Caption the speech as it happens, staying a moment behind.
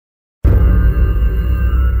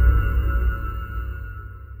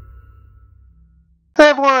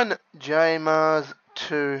everyone,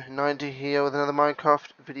 JMars290 here with another Minecraft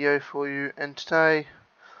video for you, and today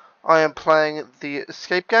I am playing the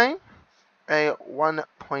Escape game, a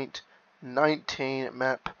 1.19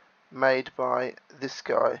 map made by this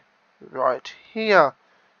guy right here,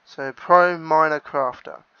 so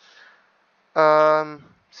prominecrafterr. So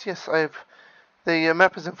yes, the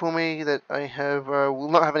map has informed me that I will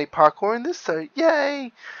not have any parkour in this, so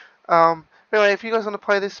yay! Anyway, if you guys want to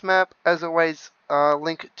play this map, as always,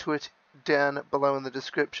 link to it down below in the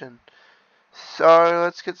description. So,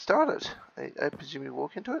 let's get started. I presume we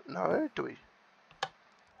walk into it? No, do we?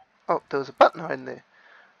 Oh, there was a button hiding there.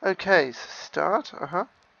 Okay, so start,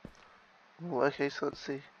 Ooh, okay, so let's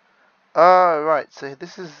see. Oh, right, so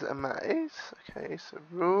this is a maze. Okay, so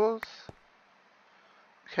rules.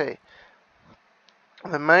 Okay.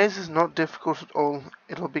 The maze is not difficult at all.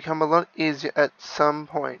 It'll become a lot easier at some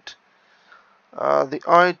point. The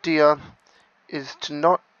idea is to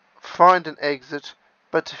not find an exit,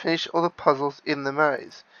 but to finish all the puzzles in the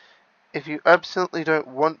maze. If you absolutely don't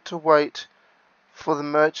want to wait for the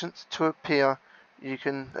merchants to appear, you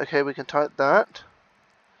can, okay, we can type that,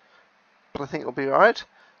 but I think it'll be right.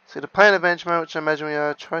 So to play an adventure mode, which I imagine we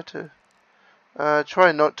are, try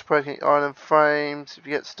not to break any item frames if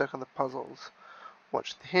you get stuck on the puzzles.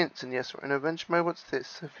 Watch the hints, and yes, we're in adventure mode. What's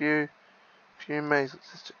this? A few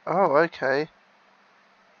mazes. Oh, okay.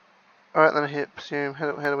 Alright, then I hit presume.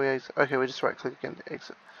 How do we exit? Okay, we just right click again to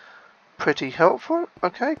exit. Pretty helpful.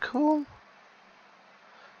 Okay, cool.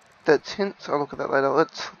 That's hints. I'll look at that later.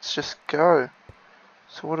 Let's just go.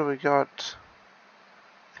 So what do we got?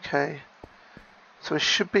 Okay. So we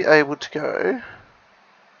should be able to go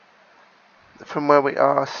from where we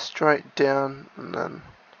are straight down, and then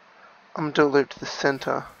I'm gonna do a loop to the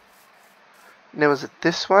center. Now is it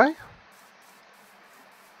this way?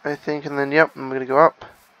 I think, and then yep, I'm gonna go up.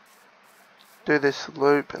 Do this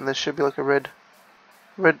loop, and there should be like a red,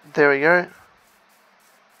 there we go.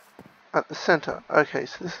 At the center. Okay,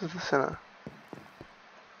 so this is the center.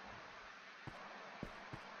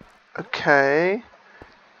 Okay.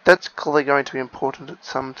 That's clearly going to be important at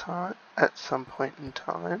some point in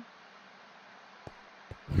time.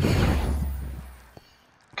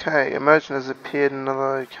 Okay, emergent has appeared in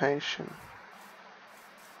another location.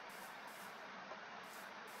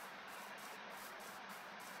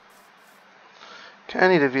 Okay, I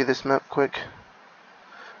need to view this map quick.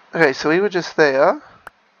 Okay, so we were just there.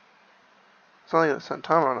 It's only got a certain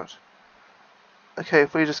timer on it. Okay,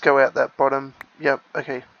 if we just go out that bottom, yep,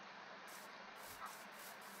 okay.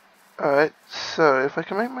 Alright, so if I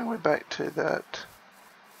can make my way back to that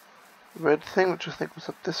red thing, which I think was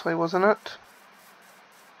up this way, wasn't it?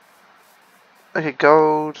 Okay,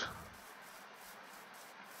 gold.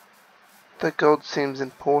 That gold seems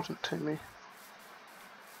important to me.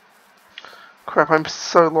 Crap, I'm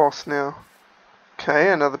so lost now. Okay,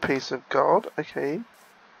 another piece of gold. Okay.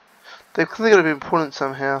 They've clearly got to be important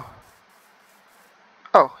somehow.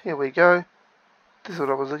 Oh, here we go. This is what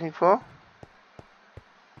I was looking for.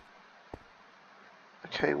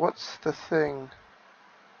 Okay, what's the thing?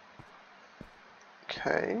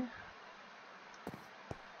 Okay.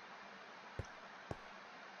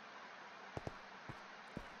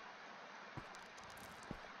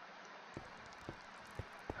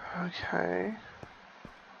 Okay.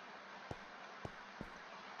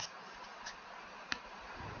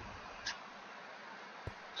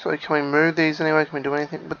 So can we move these anyway? Can we do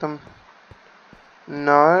anything with them?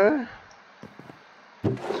 No.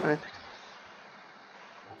 So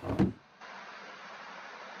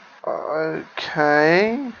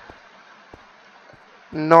okay.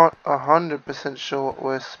 Not 100% sure what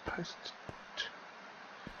we're supposed to do.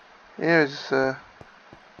 Here's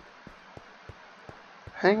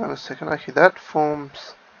hang on a second. Okay, that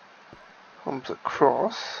forms a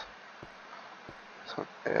cross. So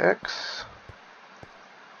X.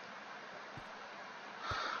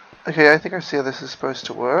 Okay, I think I see how this is supposed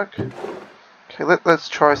to work. Okay, let's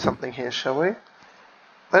try something here, shall we?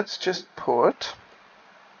 Let's just put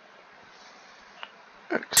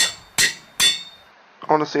X. I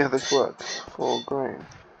want to see how this works for green.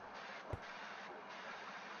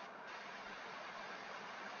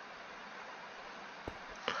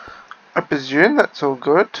 I presume that's all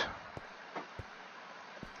good.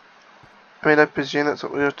 I mean, I presume that's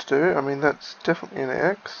what we have to do. I mean, that's definitely an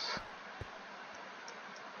X.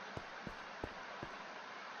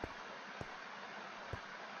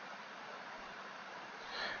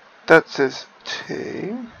 That says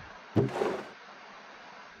T.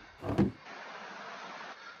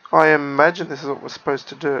 I imagine this is what we're supposed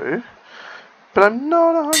to do, but I'm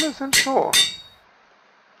not 100% sure.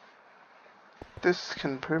 This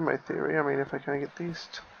can prove my theory. I mean, if I can get these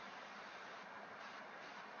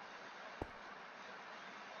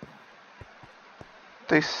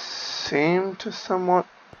they seem to somewhat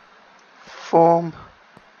form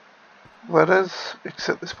letters,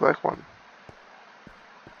 except this black one.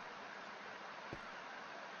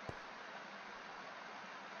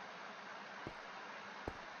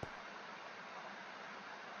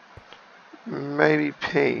 Maybe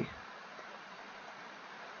P.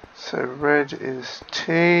 So red is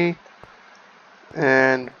T,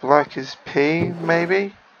 and black is P,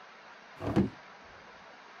 maybe?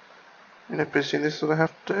 And I presume this is what I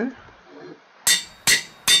have to do?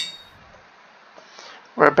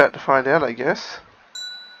 We're about to find out, I guess.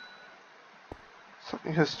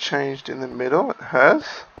 Something has changed in the middle. It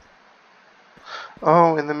has.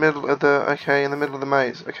 Oh, in the middle of the... Okay, in the middle of the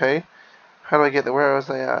maze. Okay. How do I get there? Where was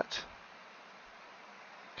I at?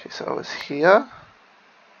 Okay, so I was here.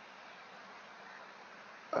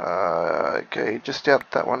 Okay, just out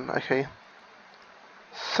that one. Okay.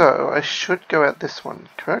 So, I should go out this one,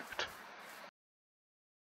 correct?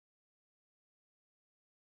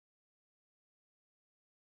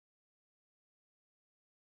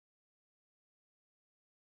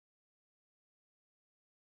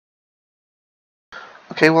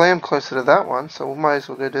 Okay, well I am closer to that one, so we might as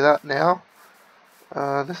well go do that now.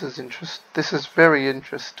 This is very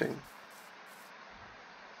interesting.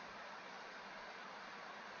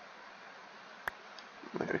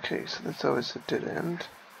 Okay, so that's always a dead end.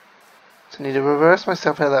 So I need to reverse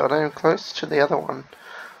myself out of that one. I am close to the other one.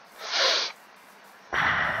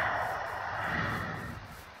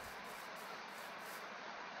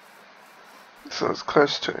 So it's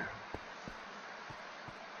close to.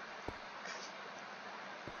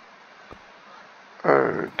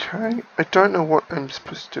 Okay, I don't know what I'm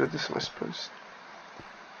supposed to do with this. Am I supposed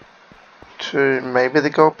to maybe the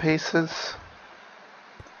gold pieces?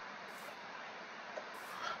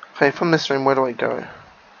 Okay, from this room, where do I go?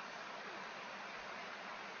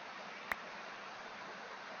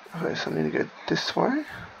 Okay, so I need to go this way.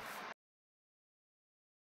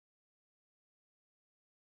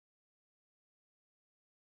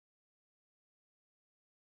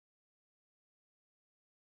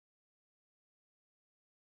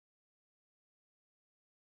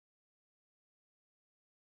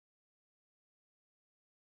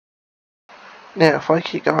 Now, if I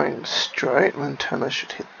keep going straight, then I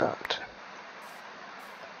should hit that.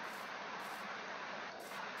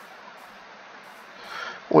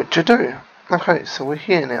 What to do? Okay, so we're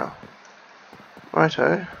here now.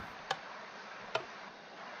 Righto.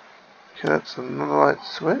 Okay, that's another light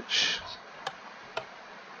switch.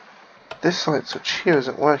 This light switch here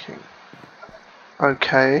isn't working.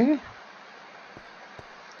 Okay.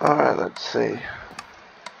 Alright, let's see.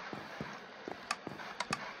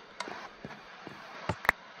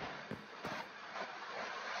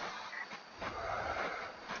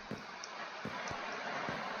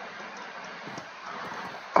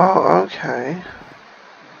 Oh, okay.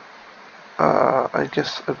 I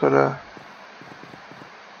guess I've gotta...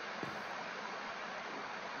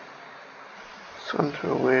 It's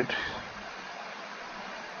onto a weird...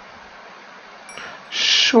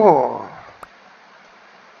 Sure.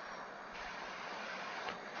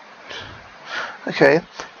 Okay,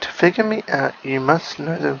 to figure me out, you must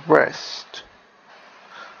know the rest.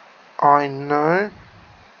 I know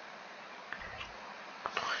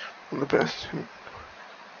the best.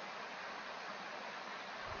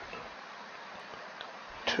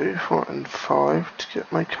 2, 4, and 5 to get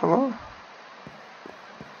my colour.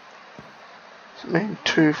 Does it mean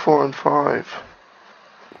 2, 4, and 5?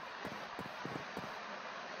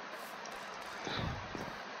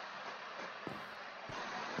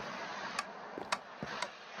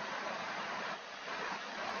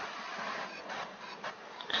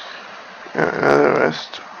 Yeah, I know the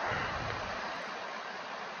rest.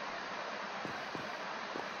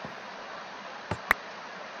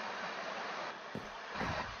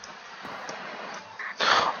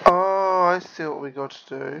 Oh, I see what we got to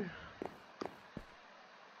do.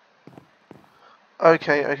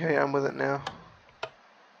 Okay, I'm with it now.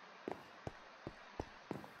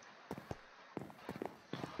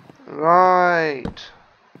 Right.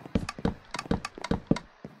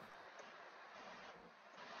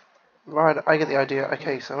 Right, I get the idea.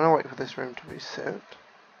 Okay, so I'm gonna wait for this room to reset.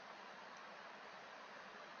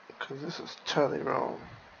 Because this is totally wrong.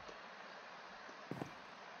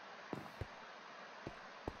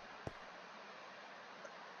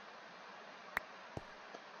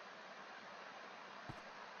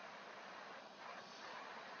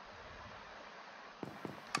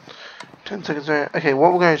 $10 round. Okay,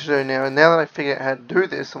 what we're going to do now that I figure out how to do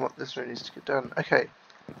this and what this room needs to get done. Okay,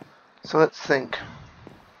 so let's think.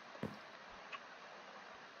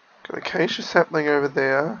 Got acacia sapling over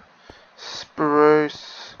there,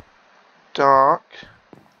 spruce, dark.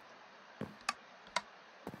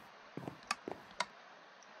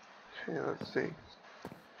 Okay, let's see.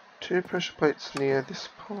 2 pressure plates near this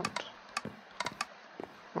pot.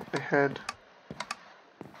 Not the head.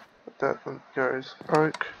 But that one goes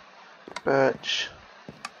oak, birch.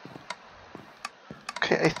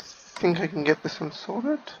 Okay, I think I can get this one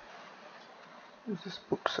sorted. What does this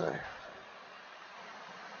book say?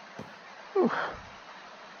 Ooh.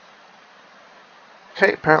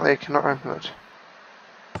 Okay, apparently I cannot open it.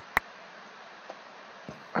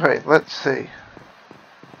 Okay, let's see.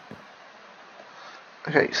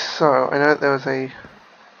 Okay, so I know there was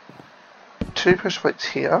 2 pressure plates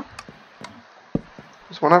here.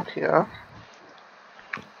 There's one up here.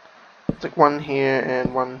 There's like one here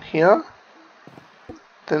and one here.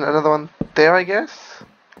 Then another one there, I guess.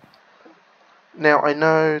 Now I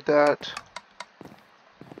know that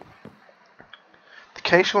the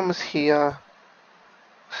acacia one was here,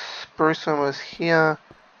 spruce one was here,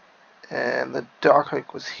 and the dark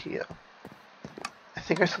oak was here. I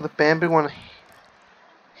think I saw the bamboo one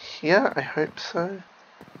here, I hope so.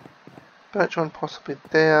 Birch one possibly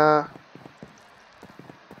there.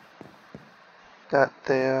 That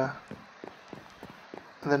there.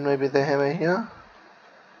 And then maybe the hammer here.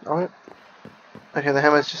 Oh, okay, the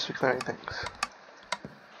hammer is just for clearing things.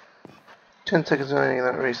 10 seconds remaining and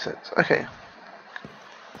then it resets. Okay.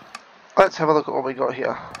 Let's have a look at what we got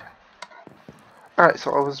here. Alright,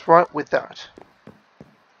 so I was right with that.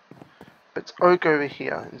 But it's oak over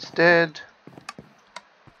here instead.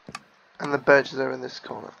 And the birch is over in this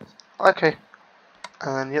corner. Okay.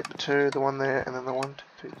 And then, yep, the 2, the 1 there, and then the 1,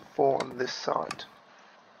 2, 3, 4 on this side.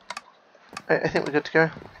 I think we're good to go.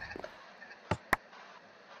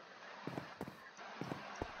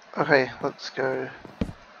 Okay, let's go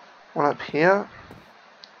 1 up here.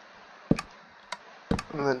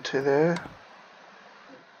 And then 2 there.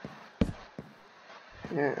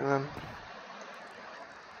 Yeah, and then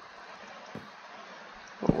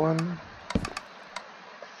 1.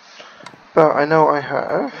 But I know I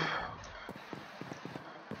have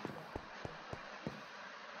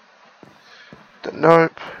the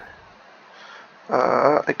nope.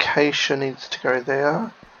 Acacia needs to go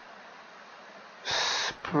there.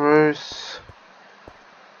 Spruce.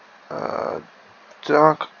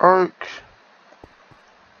 Dark oak.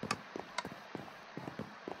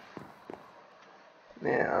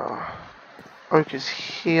 Now, oak is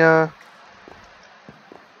here.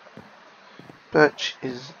 Birch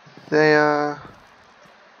is there.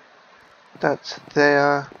 That's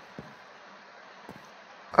there.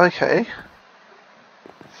 Okay.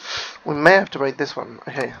 We may have to break this one.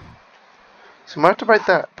 Okay. So we might have to break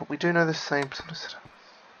that, but we do know the same sort of setup.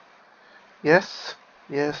 Yes.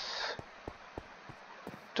 Yes.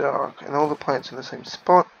 Dark. And all the plates in the same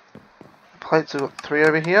spot. The plates have got 3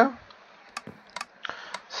 over here.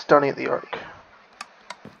 Starting at the oak.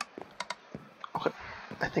 Okay.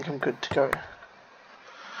 I think I'm good to go.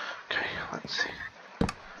 Okay, let's see.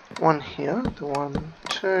 1 here. The 1,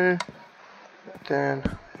 2.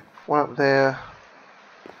 Then 1 up there.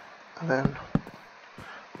 And then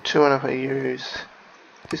 2, and if I use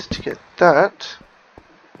this to get that,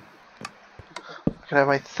 I can have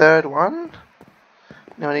my 3rd one.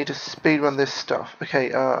 Now I need to speed run this stuff. Okay,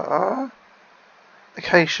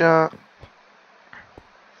 acacia,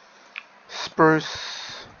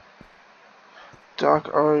 spruce,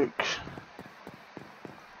 dark oak,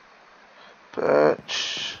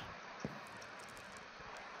 birch,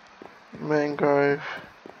 mangrove,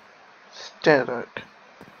 standard oak.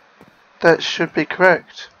 That should be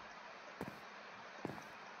correct.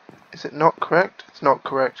 Is it not correct? It's not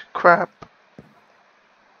correct. Crap.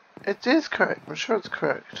 It is correct. I'm sure it's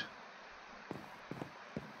correct.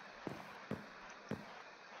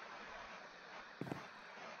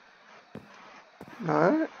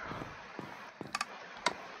 No.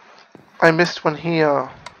 I missed one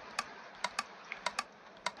here.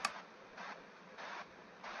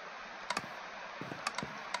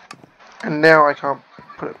 And now I can't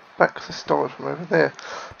put it back because I stole it from over there.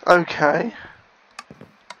 Okay.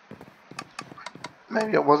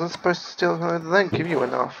 Maybe I wasn't supposed to steal it from over there and give you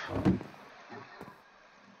enough.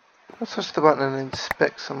 Let's touch the button and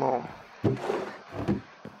inspect some more.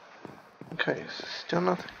 Okay, so still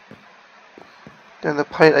nothing. Then the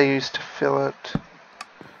plate I used to fill it.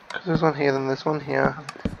 Because there's one here, then there's one here.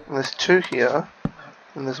 And there's 2 here.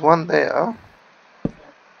 And there's 1 there.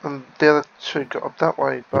 And the other 2 go up that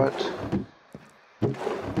way, but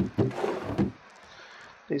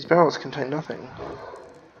these barrels contain nothing.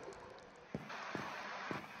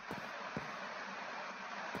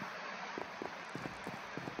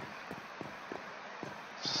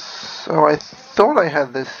 So thought I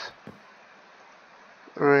had this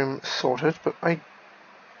room sorted, but I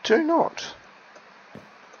do not.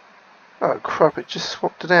 Oh crap, it just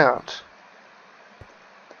swapped it out.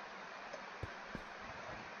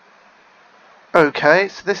 Okay,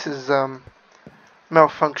 so this is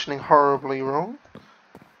malfunctioning horribly wrong.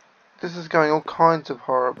 This is going all kinds of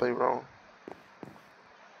horribly wrong.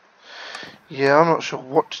 Yeah, I'm not sure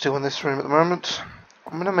what to do in this room at the moment.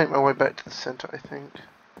 I'm going to make my way back to the center, I think.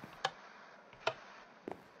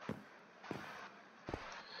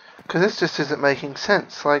 Because this just isn't making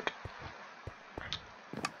sense. Like,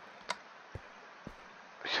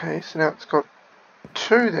 okay, so now it's got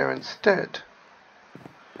 2 there instead.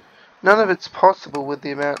 None of it's possible with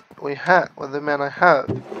the amount we have, with the amount I have.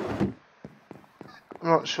 I'm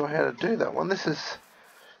not sure how to do that one. This is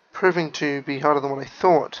proving to be harder than what I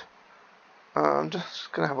thought. I'm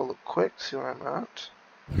just going to have a look quick, see where I'm at.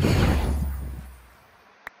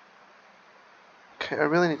 Okay, I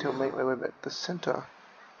really need to make my way back to the center.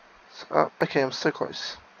 So, okay, I'm so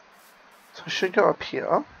close. So I should go up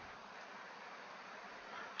here.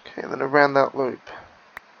 Okay, and then around that loop.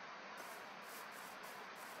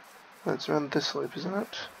 It's around this loop, isn't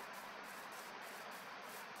it?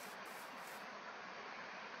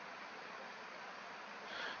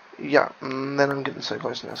 Yeah, and then I'm getting so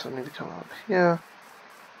close now, so I need to come up here.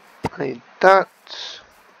 I need that.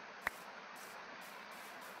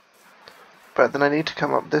 But then I need to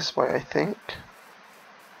come up this way, I think.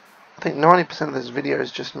 I think 90% of this video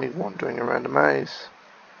is just me wandering around a maze.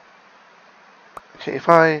 Okay, if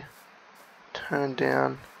I turn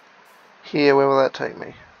down here, where will that take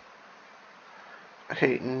me?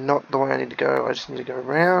 Okay, not the way I need to go. I just need to go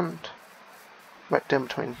around. Right down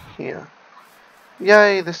between here.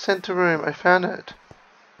 Yay, the center room. I found it.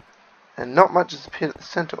 And not much has appeared at the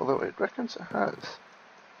center, although it reckons it has.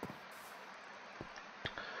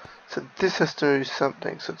 So this has to do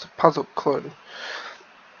something. So it's a puzzle clue.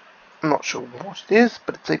 I'm not sure what it is,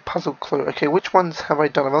 but it's a puzzle clue. Okay, which ones have I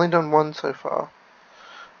done? I've only done one so far.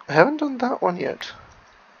 I haven't done that one yet.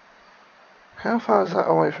 How far is that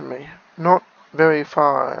away from me? Not very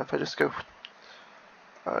far, if I just go...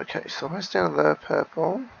 Okay, so if I stand there,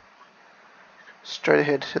 purple... Straight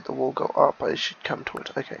ahead, hit the wall, go up, I should come to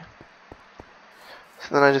it. Okay.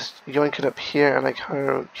 So then I just yoink it up here, and I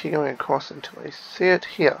keep going across until I see it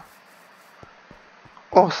here.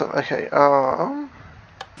 Awesome, okay,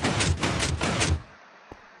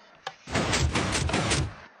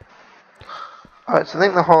 Alright, so I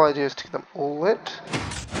think the whole idea is to get them all lit.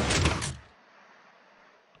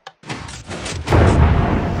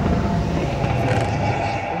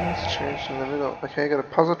 Let's change in the middle. Okay, I got a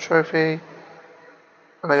puzzle trophy.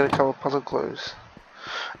 And I got a couple of puzzle clues.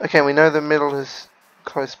 Okay, we know the middle is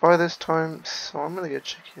close by this time, so I'm gonna go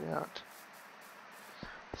check it out.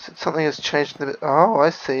 So something has changed a bit. Oh,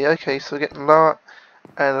 I see. Okay, so we're getting lower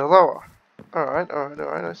and lower. Alright,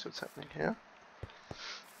 I see what's happening here.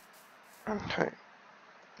 Okay.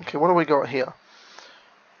 Okay, what do we got here?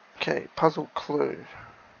 Okay, puzzle clue.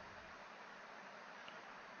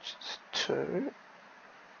 Just 2.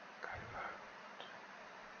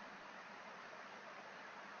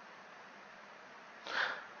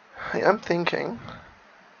 Hey, I'm thinking.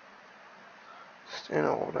 Just in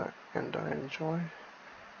order, and I enjoy.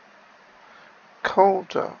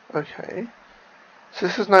 Colder, okay. So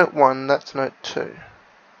this is note 1, that's note 2.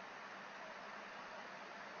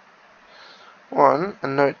 1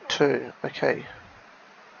 and note 2, okay.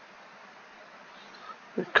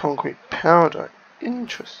 With concrete powder,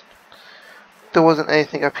 interesting. There wasn't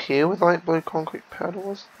anything up here with light blue concrete powder,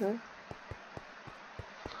 was there?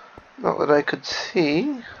 Not that I could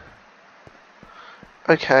see.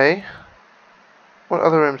 Okay. What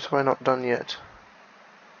other rooms have I not done yet?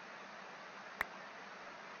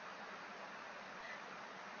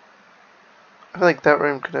 I feel like that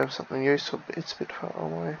room could have something useful, but it's a bit far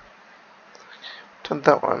away. Done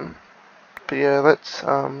that one. But yeah, let's,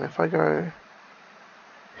 if I go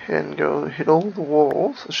here and go hit all the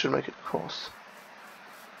walls, I should make it across.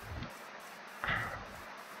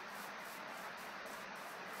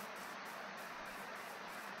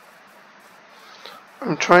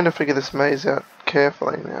 I'm trying to figure this maze out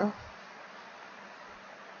carefully now.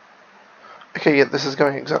 Okay, yeah, this is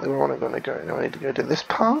going exactly where I'm going to go. Now I need to go to this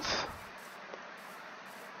path.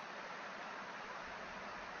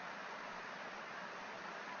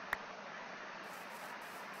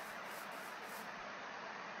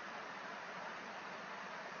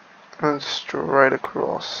 And straight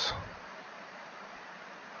across.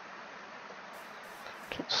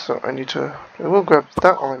 So I will grab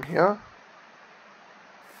that while I'm here.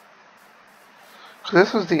 So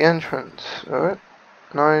this was the entrance, right?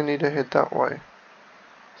 Now I need to head that way.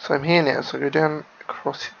 So I'm here now, so I go down,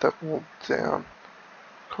 across, hit that wall, down,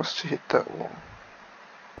 across to hit that wall.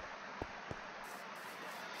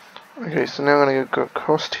 Okay, so now I'm going to go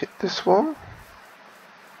across to hit this wall,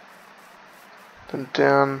 then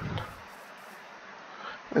down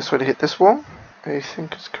this way to hit this wall. I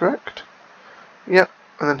think is correct. Yep,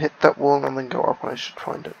 and then hit that wall and then go up and I should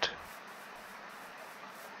find it.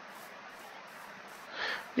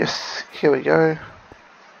 Yes, here we go.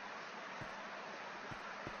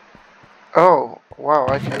 Oh, wow,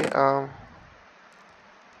 okay,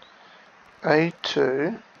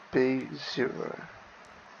 A2, B0.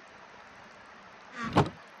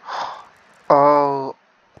 Oh,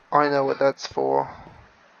 I know what that's for.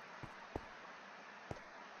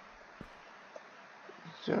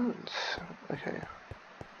 Zones. Okay.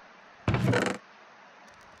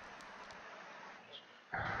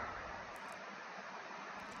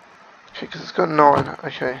 Okay, because it's got 9.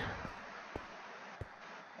 Okay.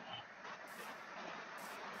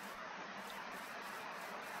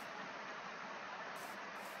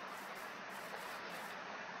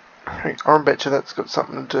 I bet you that's got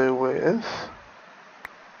something to do with...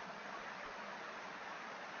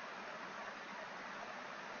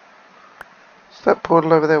 Is that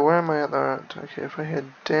portal over there? Where am I at that? Okay, if I head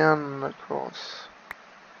down and across.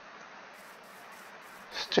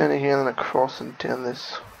 Standing here and then across and down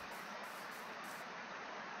this.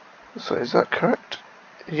 So is that correct?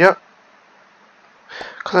 Yep.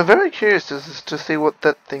 Because I'm very curious to see what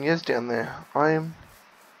that thing is down there. I'm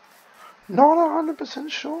not 100%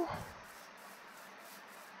 sure.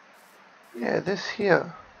 Yeah, this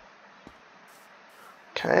here.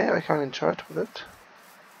 Okay, I can't interact with it.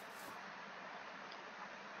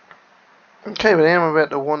 Okay, but I am about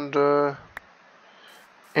to wander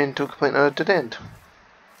into a complete dead end.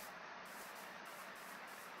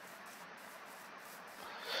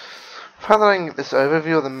 Following this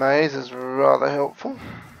overview of the maze is rather helpful.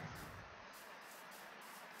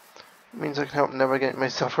 It means I can help navigate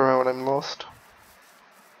myself around when I'm lost.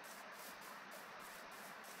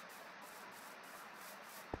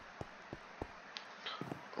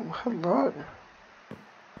 Oh, hello.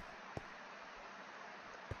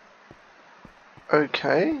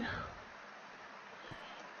 Okay.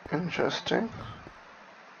 Interesting.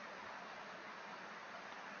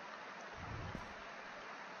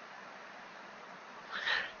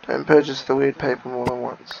 Don't purchase the weird paper more than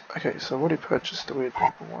once. Okay, so I've already purchased the weird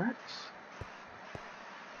paper once.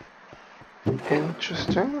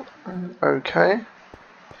 Interesting. Okay.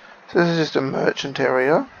 So this is just a merchant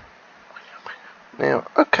area. Now,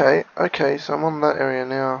 okay, so I'm on that area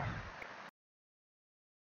now.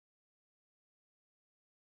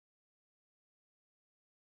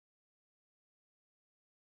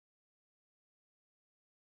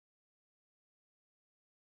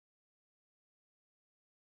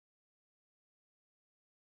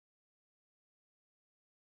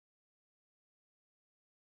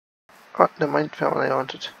 Oh, never mind, found what I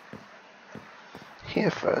wanted.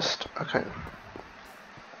 Here first, okay.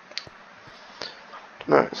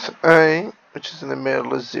 No, so A, which is in the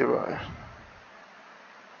middle, is 0.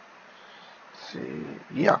 See,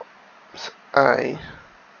 yeah, so A.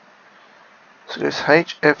 So there's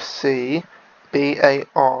H, F, C, B, A,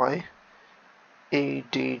 I, E,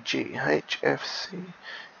 D, G. H, F, C,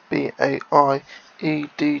 B, A, I, E,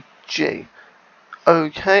 D, G.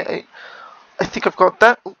 Okay, I think I've got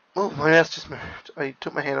that. Oh, my mouse just moved. I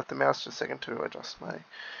took my hand off the mouse for a second to adjust my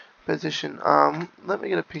position. Let me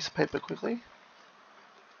get a piece of paper quickly,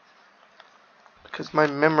 because my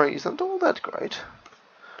memory isn't all that great.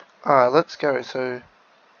 Let's go. So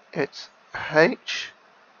it's H,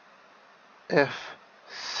 F,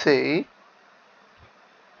 C,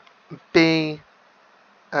 B,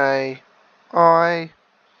 A, I,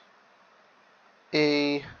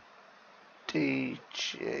 E, D,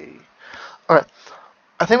 G. Alright,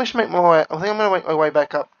 I think we should make my way. I think I'm going to make my way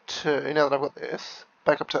back up to, now that I've got this,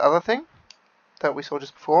 back up to the other thing that we saw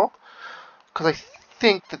just before, because I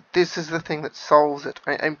think that this is the thing that solves it.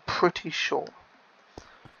 I'm pretty sure.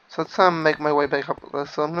 So let's make my way back up.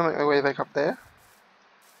 So I'm going to make my way back up there.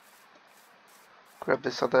 Grab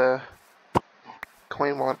this other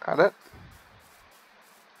coin while I'm at it.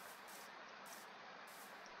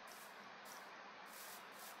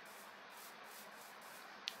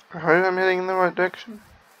 I hope I'm heading in the right direction.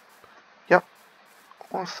 Yep.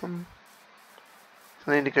 Awesome.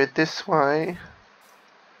 So I need to go this way,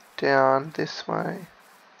 down this way,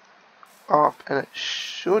 up, and it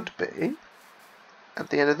should be at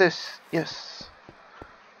the end of this. Yes.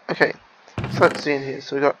 Okay. So let's see in here.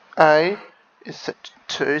 So we got A is set to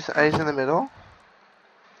 2, so A is in the middle.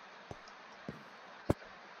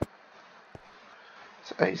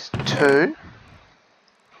 So A is 2.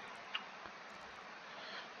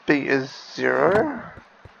 B is 0.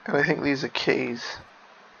 And I think these are keys.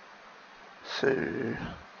 So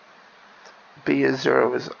B is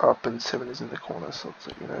 0 is up and 7 is in the corner, so let's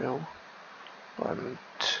let you know. 1,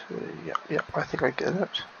 2, yeah, I think I get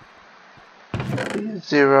it. B is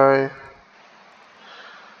 0.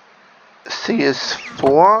 C is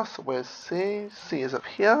 4, so where's C? C is up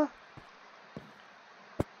here.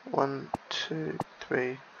 1, 2,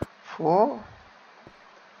 3, 4.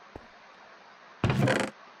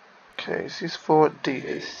 Okay, C is 4, D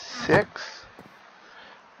is 6.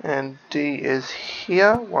 And D is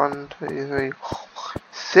here. 1, 2, 3,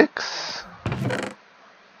 6.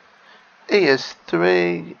 E is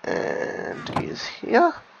 3, and E is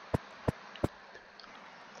here.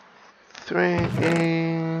 3,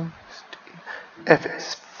 E, F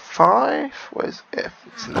is 5. Where's F?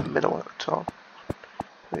 It's in the middle at the top.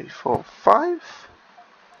 3, 4, 5.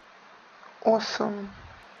 Awesome.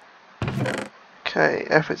 Okay,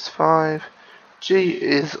 F is 5. G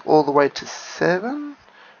is all the way to 7.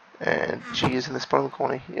 And G is in this bottom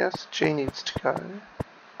corner here. So G needs to go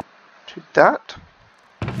to that.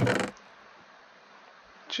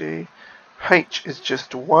 G. H is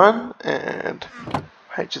just 1. And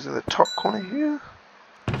H is in the top corner here.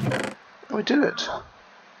 And we did it.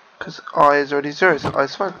 Because I is already 0, so I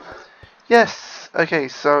is 1. Yes! Okay,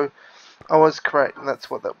 so I was correct, and that's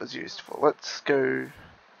what that was used for. Let's go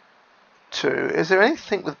to... Is there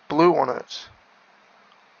anything with blue on it?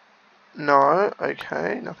 No.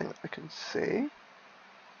 Okay, nothing that I can see.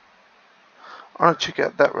 I want to check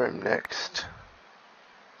out that room next.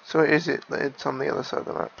 So where is it? It's on the other side of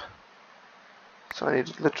the map. So I need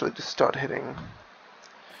to literally just start heading...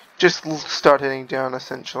 Just start heading down,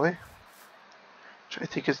 essentially. Which I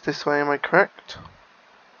think is this way, am I correct?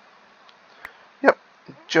 Yep,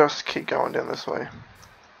 just keep going down this way.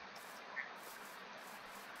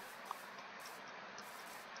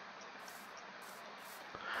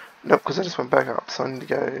 Nope, because I just went back up, so I need to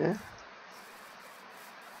go...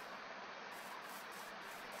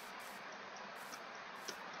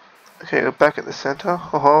 Okay, we're back at the center.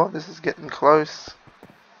 Oh, this is getting close.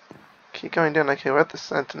 Keep going down. Okay, we're at the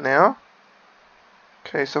center now.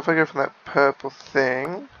 Okay, so if I go from that purple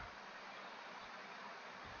thing...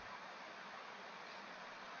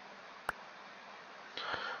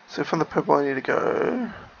 So from the purple I need to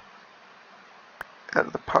go... out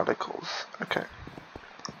of the particles. Okay.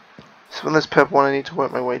 So from this purple one I need to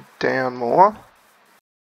work my way down more.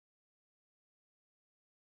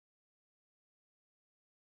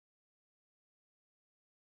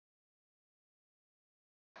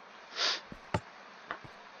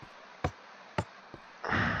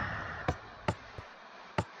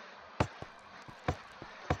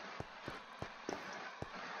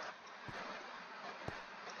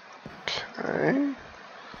 Okay.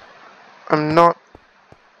 I'm not...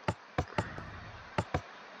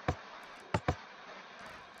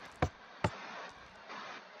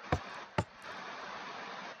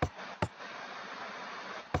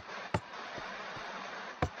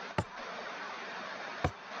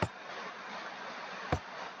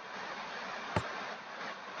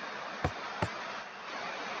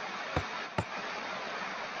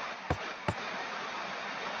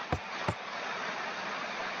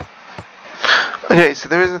 Okay, so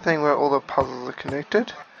there is a thing where all the puzzles are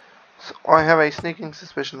connected. So I have a sneaking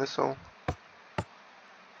suspicion this will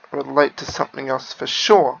relate to something else for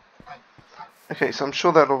sure. Okay, so I'm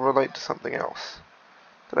sure that'll relate to something else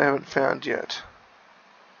that I haven't found yet.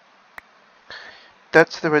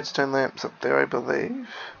 That's the redstone lamps up there, I believe.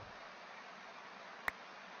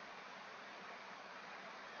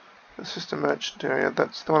 It's just a merchant area.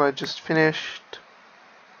 That's the one I just finished.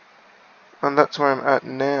 And that's where I'm at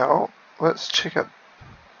now. Let's check out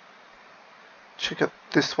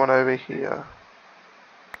this one over here.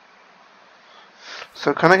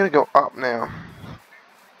 So kind of going to go up now,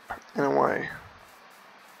 in a way.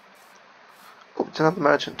 Oh, it's another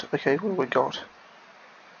merchant. Okay, what have we got?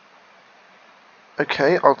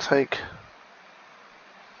 Okay, I'll take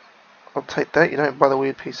that. You don't buy the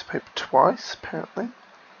weird piece of paper twice, apparently.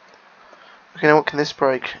 Okay, now what can this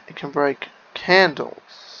break? It can break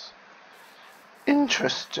candles.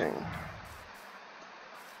 Interesting.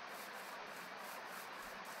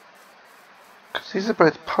 Because these are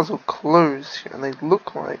both puzzle clues here, and they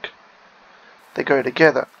look like they go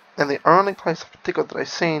together. And the only place in particular that I've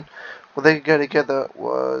seen where they could go together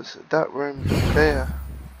was that room there.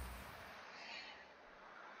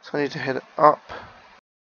 So I need to head up.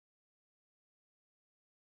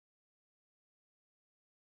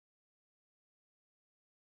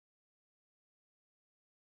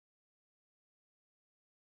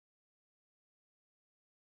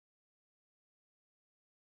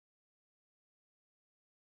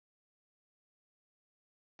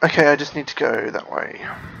 Okay, I just need to go that way.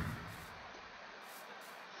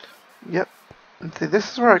 Yep. And see,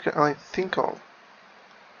 this is where I can only think of.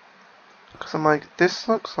 Because I'm like, this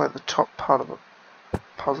looks like the top part of a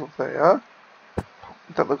puzzle there.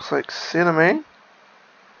 That looks like cinnamon.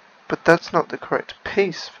 But that's not the correct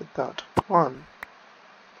piece for that one.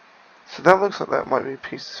 So that looks like that might be a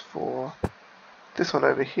piece for this one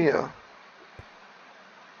over here.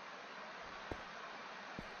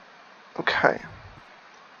 Okay.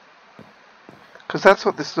 Because that's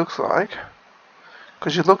what this looks like.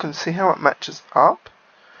 Because you look and see how it matches up,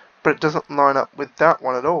 but it doesn't line up with that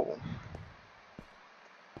one at all.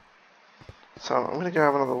 So I'm going to go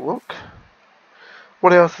have another look.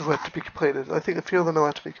 What else is left to be completed? I think a few of them are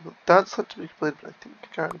left to be completed. That's left to be completed, but I think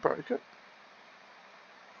I kind of broke it.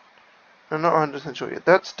 I'm not 100% sure yet.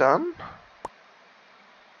 That's done.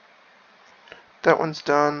 That one's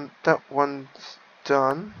done. That one's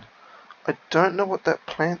done. I don't know what that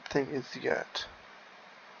plant thing is yet.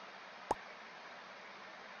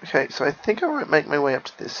 Okay, so I think I might make my way up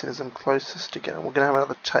to this as I'm closest again. We're going to have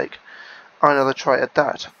another take. Another try at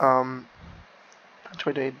that. Which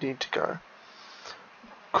way do I need to go?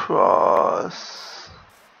 Cross.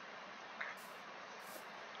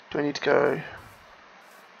 Do I need to go?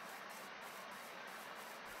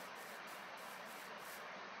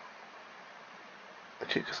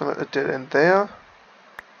 Okay, because I'm at the dead end there.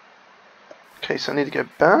 Okay, so I need to go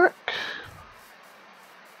back.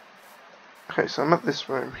 Okay, so I'm at this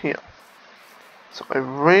room here. So I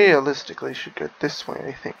realistically should go this way,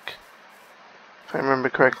 I think. If I remember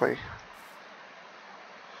correctly.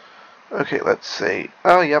 Okay, let's see.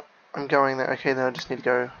 Oh, yep, I'm going there. Okay, then I just need to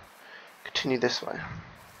go continue this way.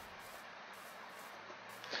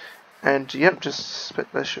 And, yep, just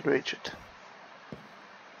that should reach it.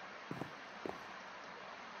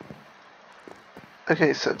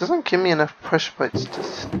 Okay, so it doesn't give me enough pressure plates to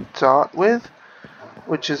start with,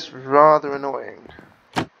 which is rather annoying.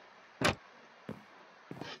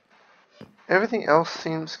 Everything else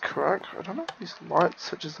seems correct. I don't know if these light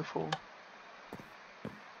switches are for.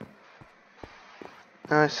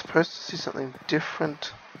 Am I supposed to see something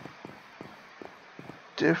differently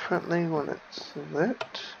when it's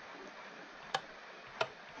lit?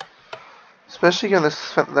 Especially when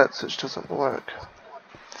that switch doesn't work.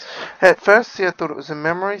 At first, see, I thought it was a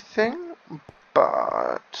memory thing,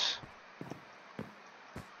 but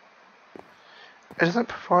it doesn't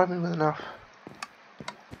provide me with enough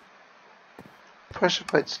pressure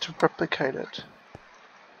plates to replicate it.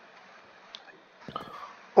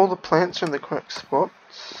 All the plants are in the correct spots,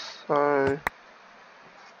 so...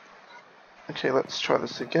 Okay, let's try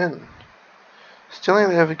this again. Still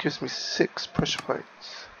only ever gives me 6 pressure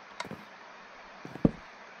plates.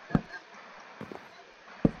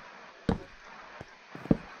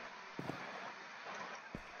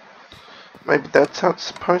 Maybe that's how it's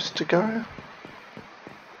supposed to go?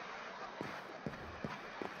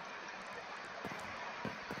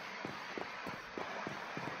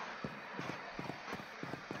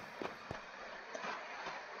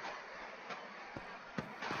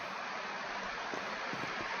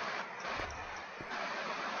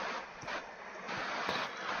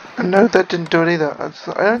 No, that didn't do it either.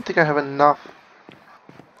 I don't think I have enough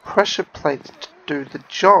pressure plates to do the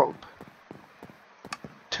job.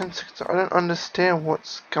 10 seconds. I don't understand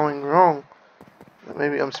what's going wrong.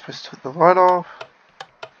 Maybe I'm supposed to put the light off.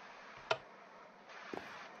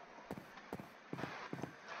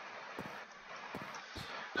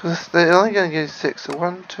 Because they're only going to give 6. So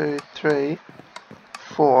 1, 2, 3,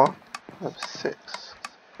 4, 5, 6.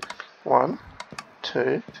 1,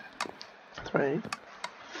 2, 3,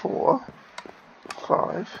 4,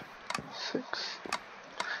 5, 6.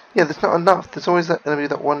 Yeah, there's not enough. There's always going to be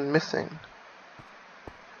that one missing.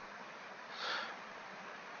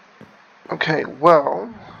 Okay,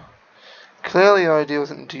 well, clearly the idea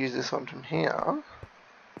wasn't to use this one from here.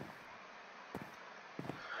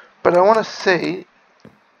 But I want to see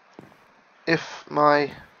if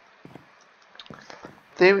my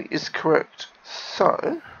theory is correct.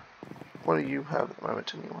 So, what do you have at the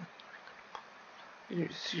moment anyway? You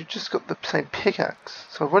just got the same pickaxe.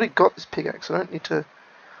 So I've already got this pickaxe. I don't need to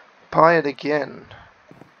buy it again.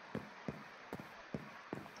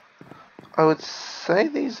 I would say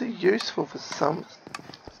these are useful for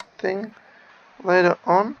something later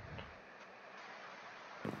on.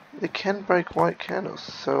 They can break white candles,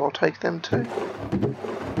 so I'll take them too.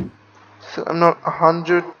 So I'm not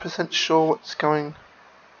 100% sure what's going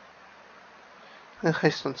on.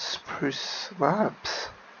 Based on spruce slabs.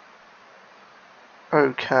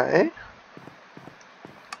 Okay.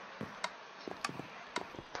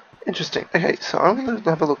 Interesting. Okay, so I'm going to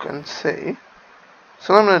have a look and see. So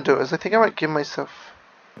So what I'm going to do is I think I might give myself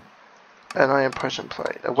an iron pressure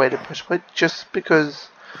plate, a weighted pressure plate, just because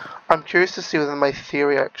I'm curious to see whether my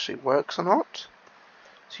theory actually works or not.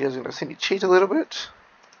 So you guys are going to see me cheat a little bit.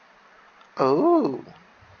 Oh.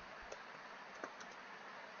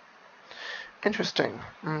 Interesting.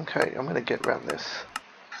 Okay, I'm going to get around this.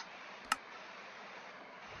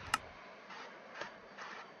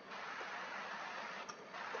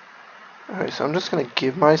 Alright, so I'm just going to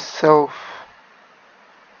give myself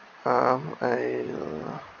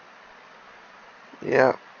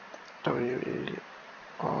yeah,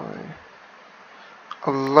 W-E-I,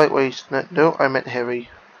 a lightweight, no, I meant heavy.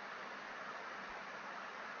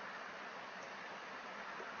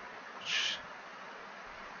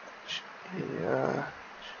 Yeah.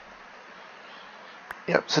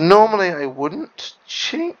 Yep, so normally I wouldn't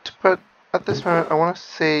cheat, but at this moment I want to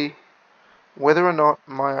see whether or not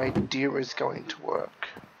my idea is going to work.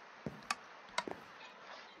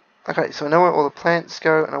 Okay, so I know where all the plants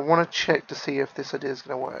go, and I want to check to see if this idea is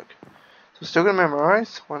going to work. So I'm still going to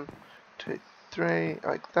memorize. 1, 2, 3,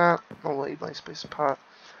 like that. I'll leave my space apart.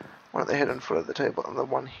 One at the head and foot of the table, and the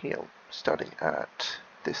one here, starting at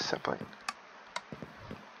this sapling.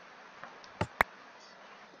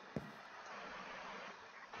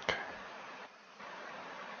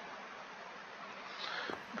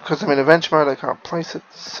 Because I'm in adventure mode, I can't place it,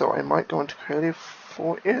 so I might go into creative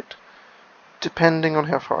for it, depending on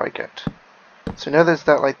how far I get. So now there's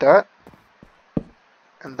that like that,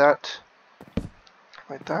 and that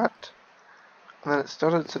like that, and then it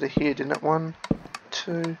started sort of here, didn't it? 1,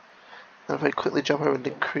 2, and if I quickly jump over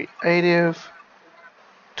to creative,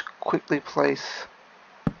 to quickly place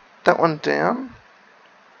that one down,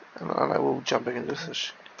 and I will jump back into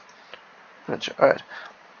this. Alright,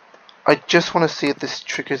 I just want to see if this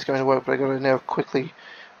trick is going to work, but I gotta now quickly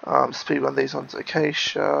speed run these ones.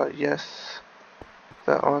 Acacia, yes.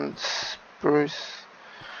 That one, spruce.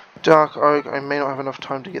 Dark oak, I may not have enough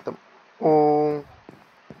time to get them all.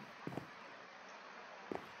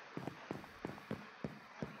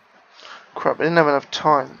 Crap, I didn't have enough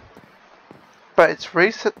time. But it's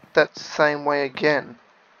reset that same way again.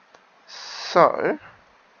 So...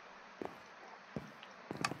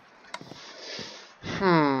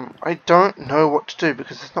 I don't know what to do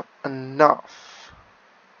because it's not enough.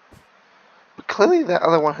 But clearly that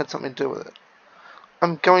other one had something to do with it.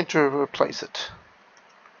 I'm going to replace it.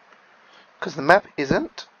 Because the map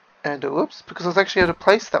isn't. And oops, because I was actually able to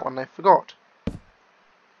place that one, I forgot.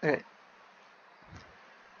 Okay.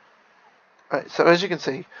 Alright, so as you can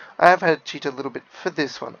see, I have had to cheat a little bit for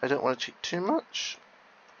this one. I don't want to cheat too much.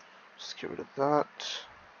 Just get rid of that.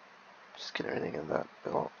 Just get everything in that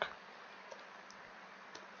block.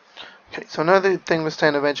 Okay, so I know the thing was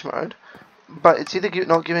staying in adventure mode, but it's either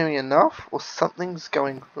not giving me enough or something's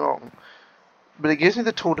going wrong. But it gives me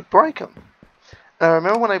the tool to break them. Now I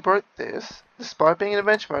remember when I broke this, despite being in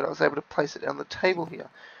adventure mode, I was able to place it on the table here.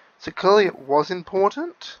 So clearly it was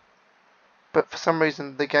important, but for some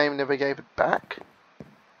reason the game never gave it back.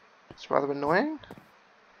 It's rather annoying.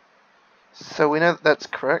 So we know that that's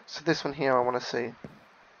correct. So this one here I want to see.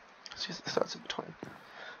 Let's use the starts in between.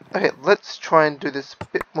 Okay, let's try and do this a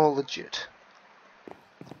bit more legit.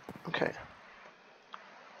 Okay.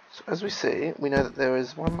 So as we see, we know that there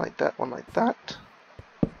is one like that, one like that,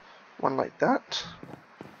 one like that.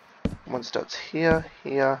 One starts here,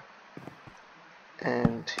 here,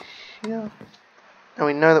 and here. And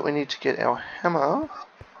we know that we need to get our hammer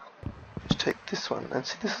to take this one. And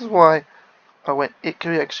see, this is why I went, it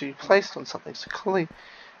could actually be placed on something. So clearly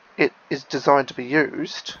it is designed to be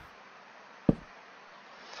used.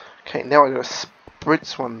 Okay, now I've got to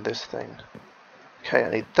spritz one this thing. Okay,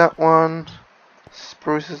 I need that one.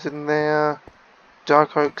 Spruce is in there.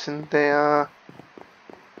 Dark oak's in there.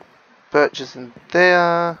 Birch is in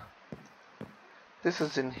there. This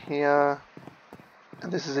is in here.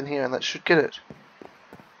 And this is in here, and that should get it.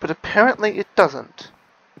 But apparently it doesn't.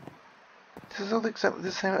 This is all exactly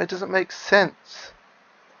the same. It doesn't make sense.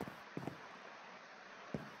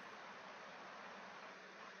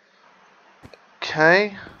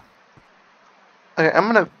 Okay. Okay,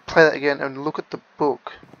 I'm going to play that again and look at the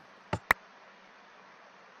book.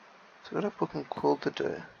 So what a book and quill to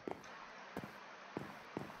do.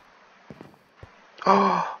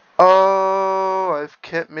 Oh, I've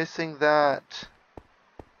kept missing that.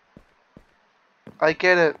 I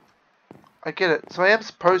get it. I get it. So I am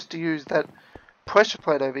supposed to use that pressure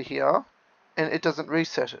plate over here, and it doesn't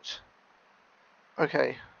reset it.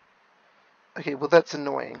 Okay. Okay, well that's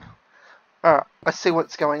annoying. Alright, I see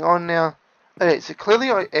what's going on now. Okay, so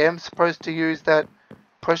clearly I am supposed to use that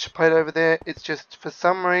pressure plate over there. It's just for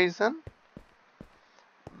some reason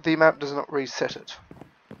the map does not reset it.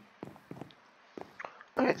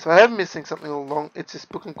 Okay, so I am missing something all along. It's this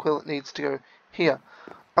book and quill that needs to go here.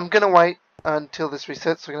 I'm going to wait until this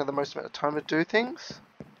resets so I can have the most amount of time to do things.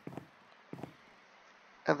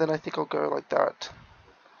 And then I think I'll go like that.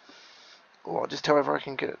 Or just however I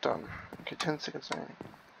can get it done. Okay, 10 seconds remaining.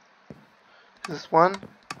 This is 1,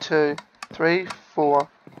 2, 3, 4,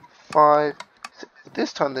 5, 6.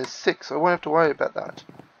 This time there's 6, so I won't have to worry about that.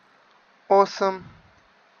 Awesome.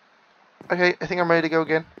 Okay, I think I'm ready to go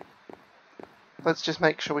again. Let's just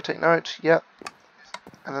make sure we take note. Yep.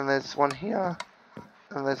 And then there's one here.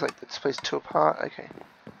 And there's like it's spaced 2 apart. Okay.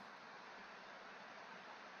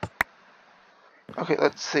 Okay,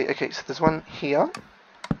 let's see. Okay, so there's one here.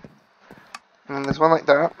 And then there's one like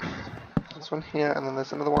that. There's one here, and then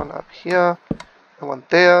there's another one up here. And one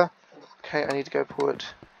there. Okay, I need to go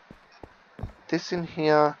put this in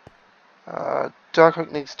here. Dark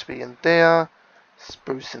oak needs to be in there.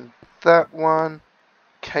 Spruce in that one.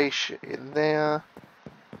 Acacia in there.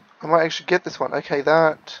 I might actually get this one. Okay,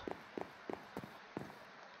 that.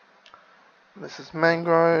 This is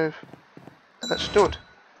mangrove. And that should do it.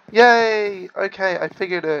 Yay! Okay, I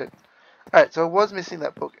figured it. Alright, so I was missing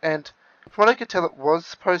that book, and from what I could tell, it was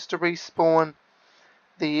supposed to respawn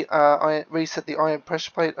the reset the iron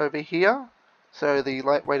pressure plate over here. So the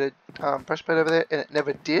lightweighted pressure plate over there, and it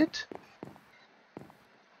never did.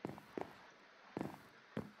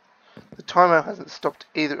 The timer hasn't stopped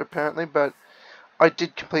either, apparently, but I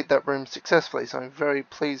did complete that room successfully, so I'm very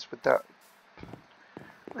pleased with that.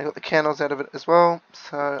 I got the candles out of it as well,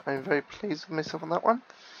 so I'm very pleased with myself on that one.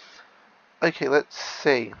 Okay, let's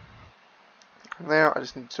see. From there, I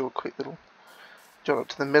just need to do a quick little jot up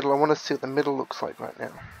to the middle. I want to see what the middle looks like right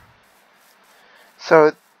now.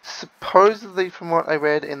 So, supposedly from what I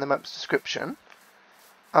read in the map's description,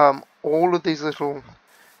 all of these little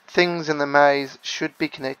things in the maze should be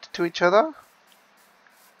connected to each other.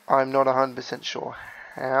 I'm not 100% sure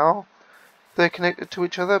how they're connected to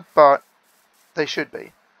each other, but they should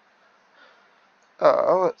be.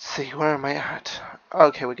 Let's see, where am I at?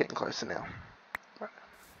 Okay, we're getting closer now.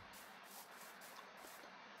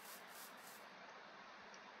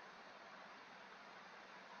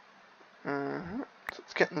 So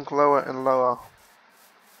it's getting lower and lower.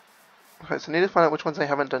 Okay, so I need to find out which ones I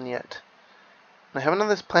haven't done yet. And I haven't done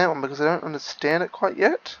this plant one because I don't understand it quite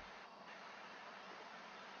yet.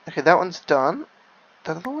 Okay, that one's done.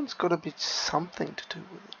 That other one's got to be something to do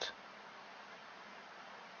with it.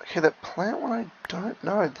 Okay, that plant one I don't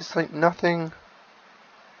know. There's like nothing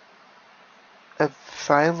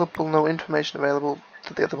available, no information available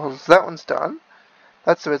to the other puzzles. That one's done.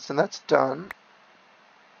 That's the redstone, that's done.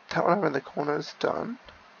 That one over in the corner is done.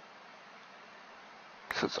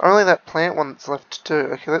 So it's only that plant one that's left to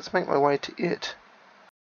do. Okay, let's make my way to it.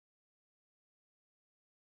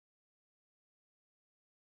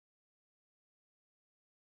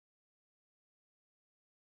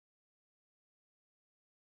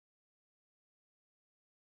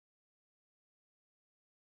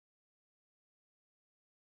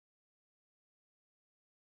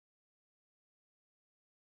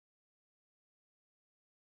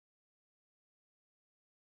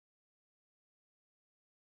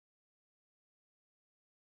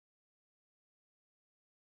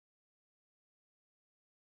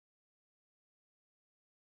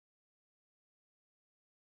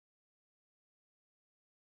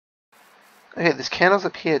 Okay, there's candles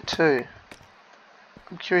up here too.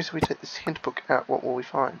 I'm curious if we take this hint book out, what will we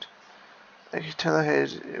find? Okay, tell the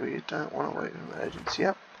head you don't want to wait for the agents.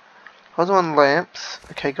 Yep. Puzzle on lamps.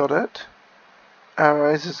 Okay, got it.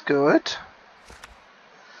 Arrows is good.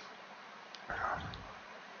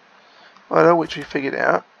 Photo, which we figured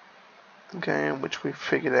out. Game, which we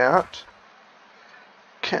figured out.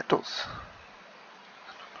 Candles.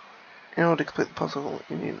 In order to complete the puzzle,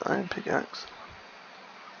 you need an iron pickaxe.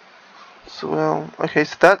 So, well, okay,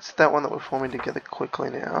 so that's that one that we're forming together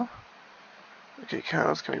quickly now. Okay,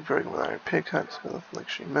 cows can be broken with iron pickaxe, with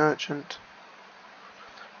luxury merchant.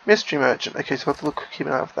 Mystery merchant. Okay, so we'll have to look, keep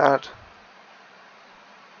an eye for that.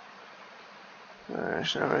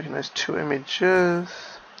 Actually, I recognize 2 images.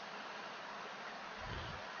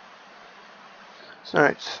 So,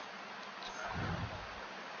 right.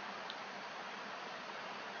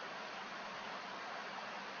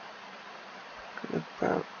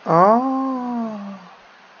 Oh.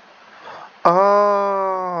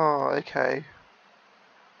 Oh, okay.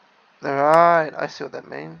 Alright, I see what that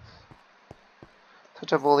means. So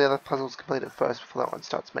to have all the other puzzles completed first before that one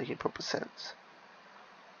starts making proper sense.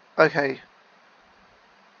 Okay.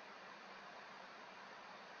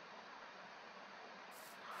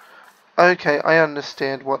 Okay, I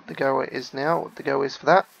understand what the go is now, what the go is for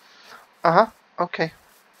that. Okay.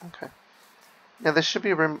 Okay. Now there should be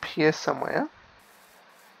a room up here somewhere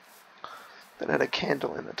that had a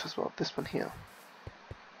candle in it as well. This one here.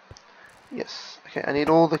 Yes. Okay, I need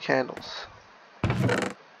all the candles.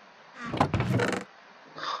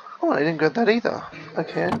 Oh, I didn't grab that either.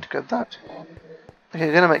 Okay, I need to grab that. Okay,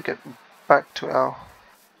 we're gonna make it back to our...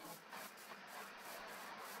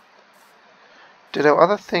 Did our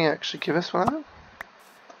other thing actually give us one of them?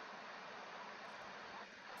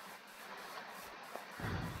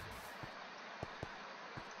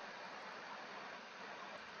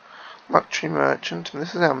 Luxury merchant, and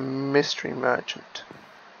this is our mystery merchant.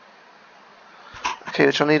 Okay,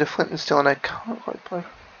 which I'll need a flint and steel, and I can't quite buy.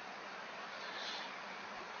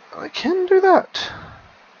 I can do that.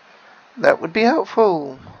 That would be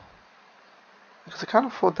helpful. Because I can't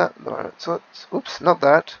afford that at the moment. So let's... Oops, not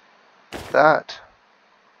that. That.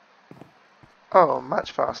 Oh,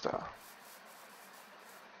 much faster.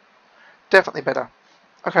 Definitely better.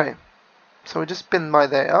 Okay. So we just been by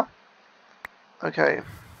there. Okay.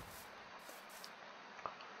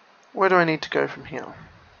 Where do I need to go from here?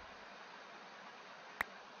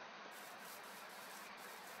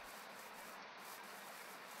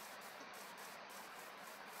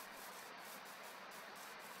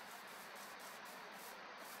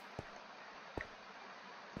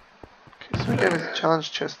 Okay, so we gave us a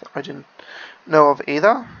challenge chest that I didn't know of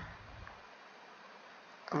either.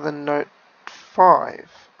 And then note 5.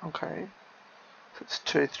 Okay. So it's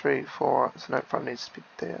 2, 3, 4. So note 5 needs to be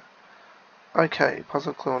there. Okay,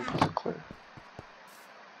 puzzle clue and puzzle clue.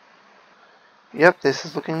 Yep, this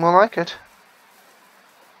is looking more like it.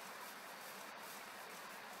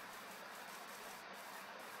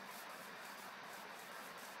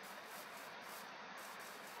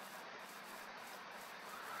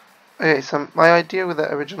 Okay, so my idea with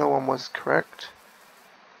the original one was correct.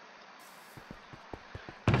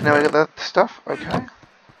 Now I got that stuff, okay.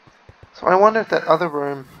 So I wonder if that other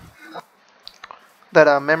room,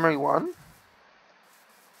 that memory one.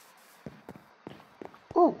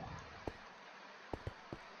 Oh.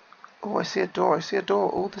 Oh, I see a door, I see a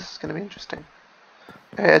door. Oh, this is going to be interesting.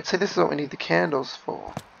 Okay, I'd say this is what we need the candles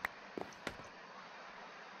for.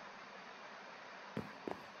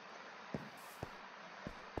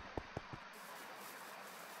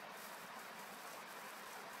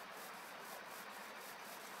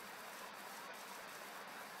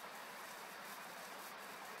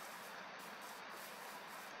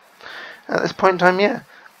 At this point in time, yeah,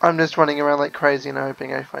 I'm just running around like crazy and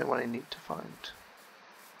hoping I find what I need to find.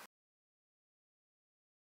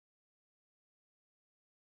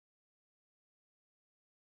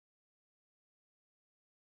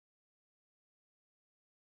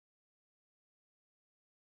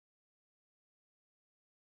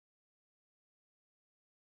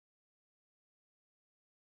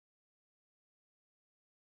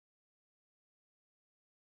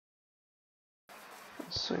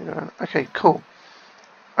 So, okay, cool.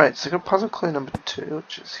 Alright, so I got puzzle clue number 2,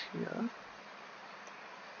 which is here.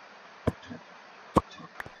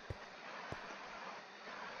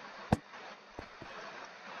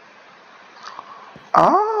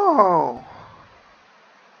 Oh!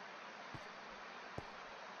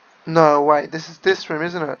 No, wait, this is this room,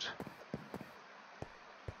 isn't it?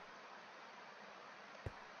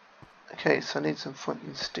 Okay, so I need some flint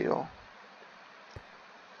and steel.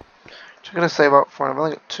 Which I'm going to save up for, and I've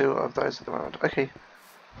only got 2 of those at the moment. Okay.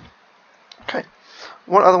 Okay.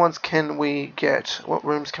 What other ones can we get? What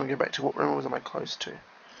rooms can we go back to? What room am I close to?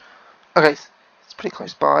 Okay, it's pretty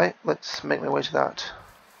close by. Let's make my way to that.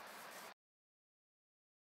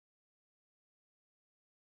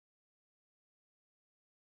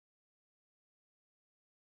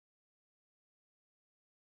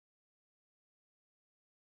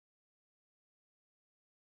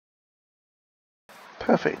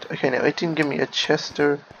 Perfect. Okay, now it didn't give me a chest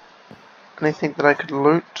or anything that I could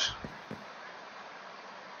loot.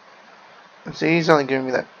 So he's only giving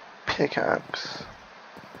me that pickaxe.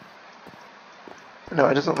 No,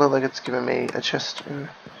 it doesn't look like it's giving me a chest or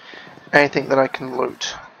anything that I can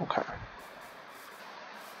loot. Okay.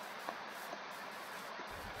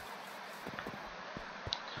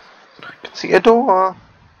 I can see a door.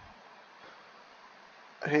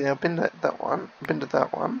 Okay, now I've been to that one. I've been to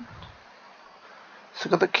that one. So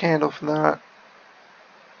I got the candle from that.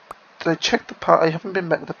 Did I check the part? I haven't been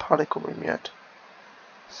back to the particle room yet.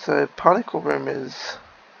 So particle room is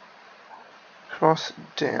cross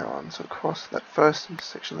down. So across that first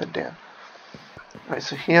intersection, then down. Alright,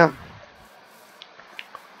 so here.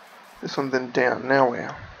 This one then down. Now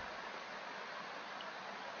where?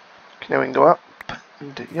 Okay, now we can go up.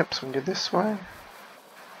 And do, yep, so we can go this way.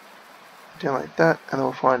 Down like that, and then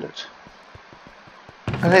we'll find it.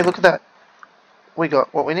 And hey, look at that. we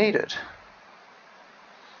got what we needed.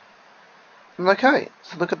 Okay,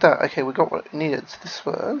 so look at that. Okay, we got what we needed. So this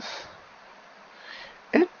was...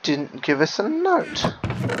 It didn't give us a note.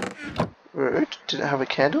 Rude. Did it have a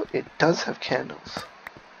candle? It does have candles.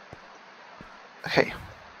 Okay.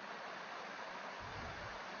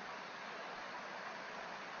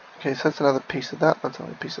 Okay, so that's another piece of that. That's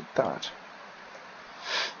another piece of that.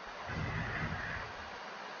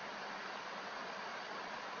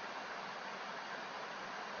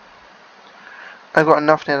 I've got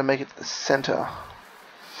enough now to make it to the center.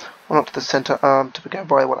 Well, not to the center, to go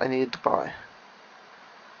buy what I needed to buy.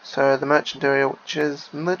 So the merchant area, which is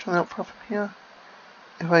literally not far from here.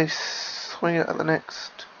 If I swing it at the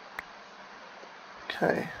next...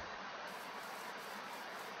 Okay.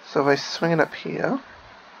 So if I swing it up here,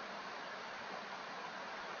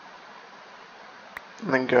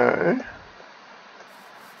 and then go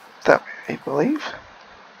that way, I believe.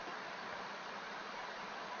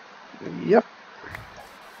 Yep.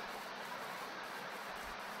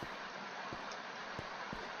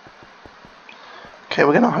 Okay,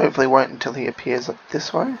 we're going to hopefully wait until he appears up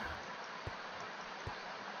this way.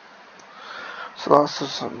 So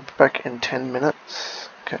that's back in 10 minutes.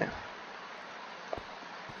 Okay.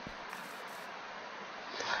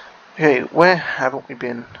 Okay, where haven't we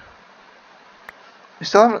been? We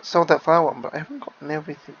still haven't sold that flower one, but I haven't gotten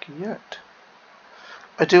everything yet.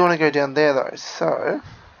 I do want to go down there though, so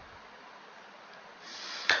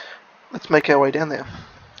let's make our way down there.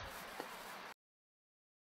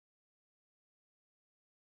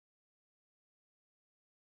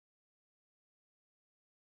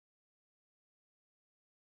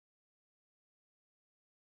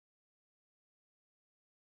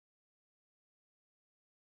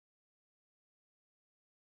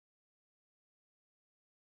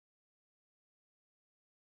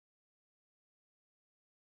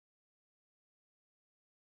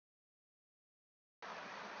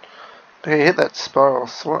 Okay, hit that spiral,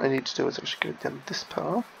 so what I need to do is actually go down this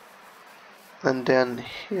path, then down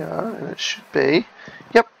here, and it should be,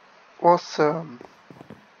 yep, awesome.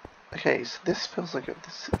 Okay, so this feels like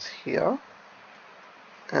this sits here,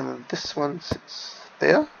 and then this one sits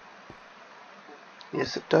there.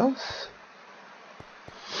 Yes, it does.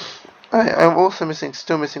 Okay, I'm also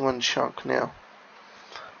still missing one chunk now.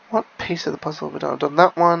 What piece of the puzzle have I done? I've done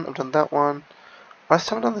that one, I've done that one. I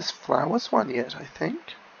still haven't done this flowers one yet, I think.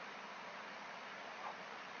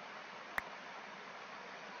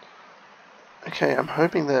 Okay, I'm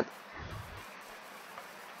hoping that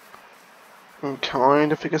I can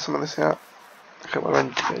kind of figure some of this out. Okay, well, I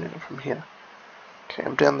need to go down from here. Okay,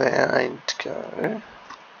 I'm down there. I need to go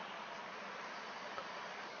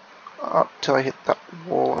up till I hit that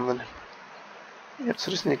wall, and then... Yep, so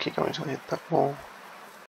I just need to keep going until I hit that wall.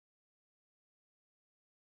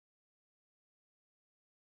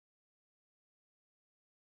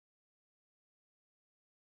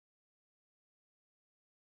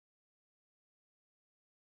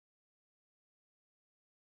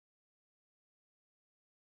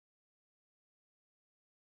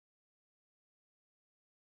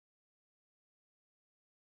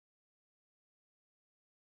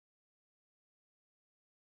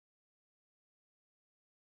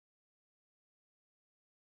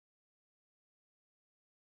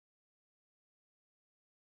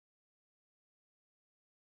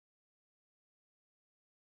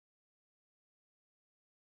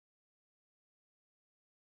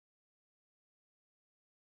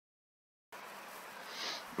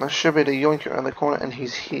 I should be able to yoink it around the corner, and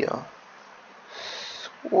he's here.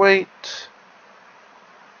 Sweet.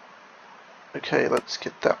 Okay, let's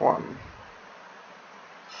get that one.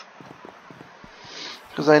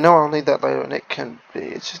 Because I know I'll need that later, and it can be.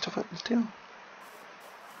 It's just a flip and steel.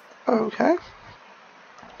 Okay.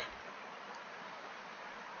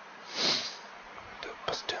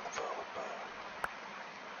 Bust down the forward bar.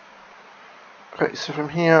 Okay, so from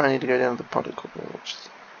here I need to go down to the particle board, which is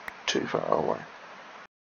too far away.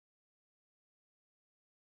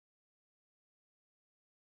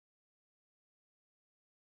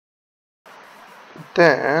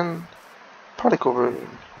 Then, particle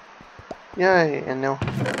room. Yay, and now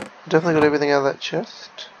definitely got everything out of that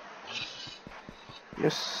chest.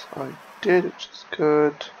 Yes, I did, which is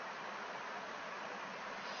good.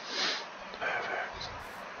 Perfect.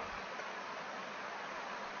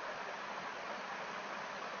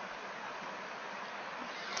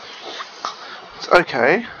 It's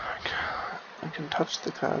okay. I can touch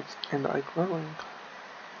the cards and I glowing.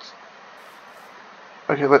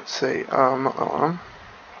 Okay, let's see. Not that one.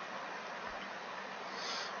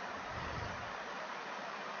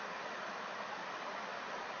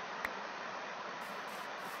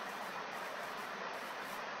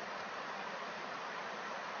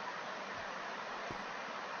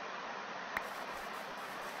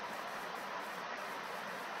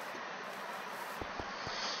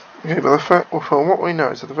 Okay, but for what we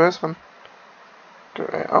know, so the first one, go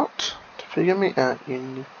out. To figure me out, you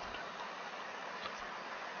need...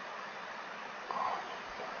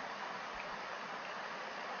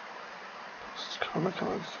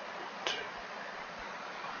 Colours 2,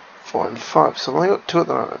 4 and 5, so I've only got 2 at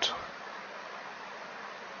the moment.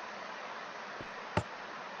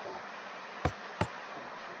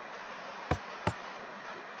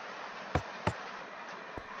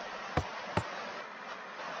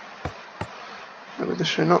 Maybe this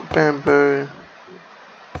should not bamboo.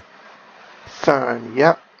 Fern,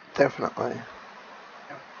 yep, definitely.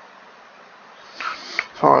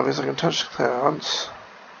 5 is I can touch the clouds.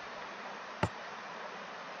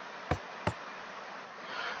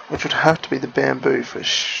 Which would have to be the bamboo for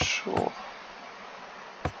sure.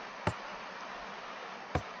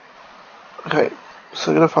 Okay,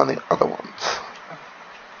 so I'm going to find the other ones.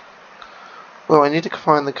 Well, I need to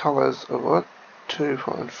find the colours of what? 2,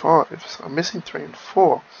 4 and 5. So I'm missing 3 and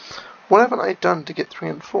 4. What haven't I done to get 3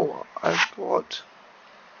 and 4? I've got...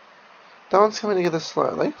 That one's coming together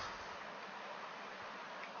slowly.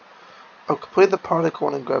 I've completed the particle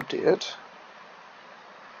one and grabbed it.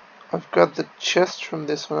 I've grabbed the chest from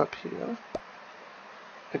this one up here.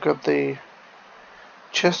 I grabbed the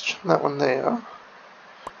chest from that one there.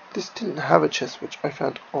 This didn't have a chest, which I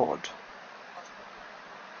found odd.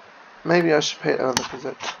 Maybe I should pay another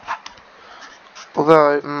visit.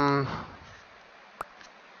 Although,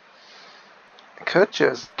 I could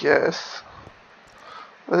just guess.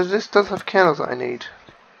 Well, this does have candles that I need.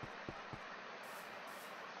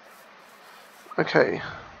 Okay.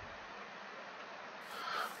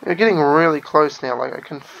 We're getting really close now, like I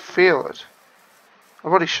can feel it. I've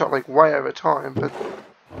already shot like way over time, but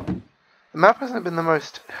the map hasn't been the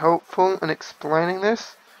most helpful in explaining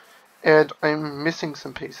this, and I'm missing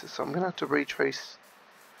some pieces, so I'm going to have to retrace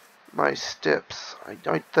my steps.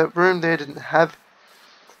 The room there didn't have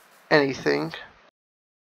anything.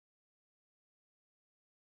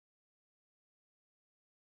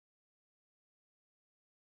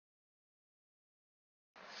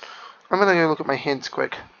 I'm going to go look at my hints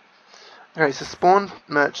quick. Okay, so spawn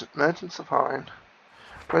merchants are fine.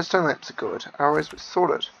 Redstone lamps are good. Arrows were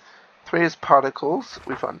sorted. 3 is particles,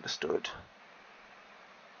 we've understood.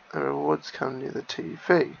 The rewards come near the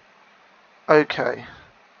TV. Okay.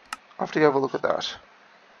 I'll have to go have a look at that.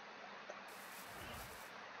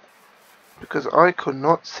 Because I could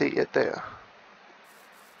not see it there.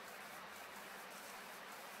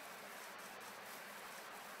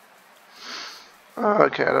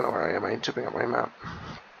 Okay, I don't know where I am. I need to bring up my map.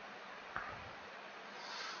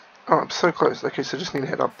 Oh, I'm so close. Okay, so I just need to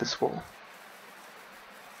head up this wall.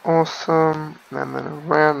 Awesome. And then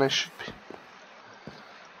around there should be...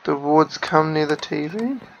 The rewards come near the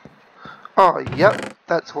TV. Oh, yep.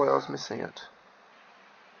 That's why I was missing it.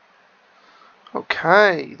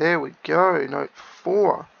 Okay, there we go. Note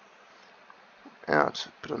 4. Out,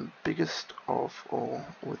 but I'm biggest of all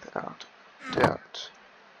without doubt.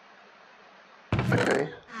 Okay.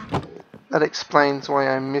 That explains why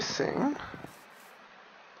I'm missing.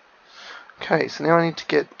 Okay, so now I need to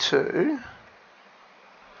get to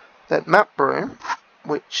that map room,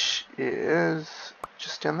 which is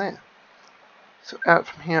just down there. So out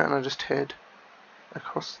from here, and I just head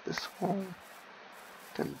across this wall,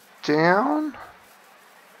 then down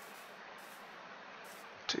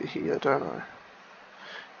to here, don't I?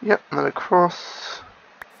 Yep, and then across,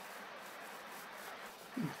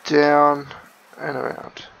 down, and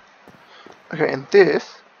around. Okay, and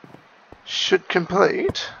this should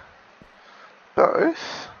complete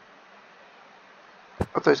both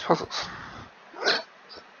of those puzzles.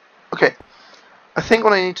 Okay, I think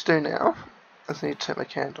what I need to do now is I need to take my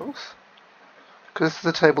candles, because this is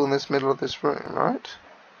the table in this middle of this room, right?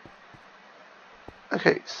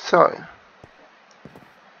 Okay, so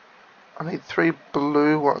I need 3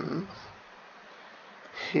 blue ones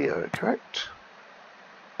here, correct?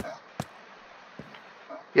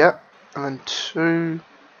 Yep, and then 2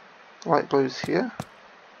 light blues here.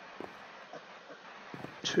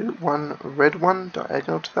 1 red one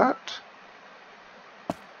diagonal to that.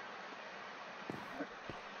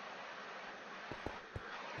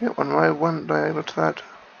 Yep, 1 red one diagonal to that.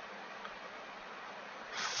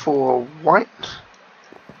 4 white,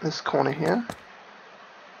 this corner here.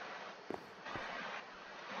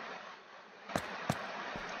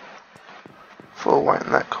 4 white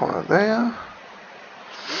in that corner there.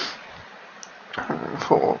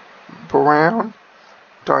 4 brown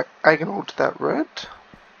diagonal to that red.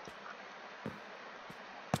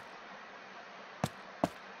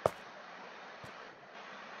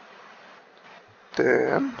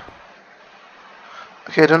 Then,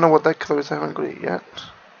 okay, I don't know what that colour is, I haven't got it yet.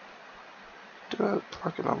 to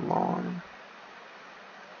plug in a line.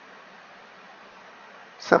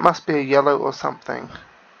 So that must be a yellow or something.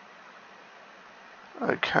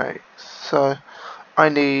 Okay, so I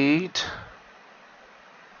need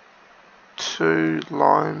 2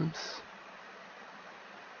 limes.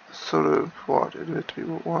 Sort of what? It would be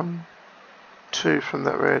 1, 2 from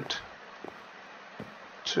that red.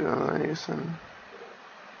 2 on these, and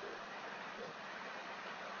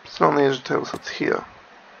it's not on the edge of the table, so it's here.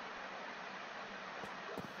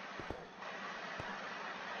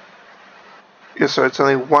 Yeah, so it's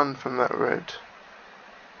only 1 from that red.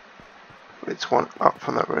 It's 1 up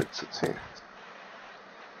from that red, so it's here.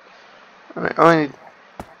 I only need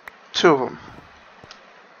 2 of them.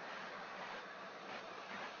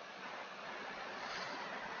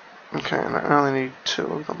 Okay, and I only need 2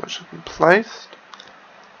 of them which have been placed.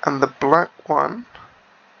 And the black one,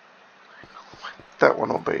 that one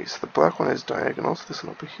will be, so the black one is diagonal, so this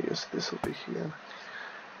one will be here, so this will be here.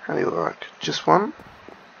 How do you like? Just 1?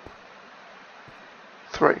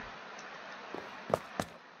 3.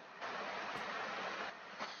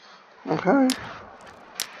 Okay.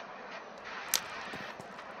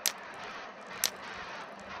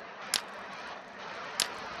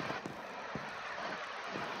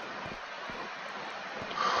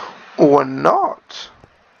 Or not.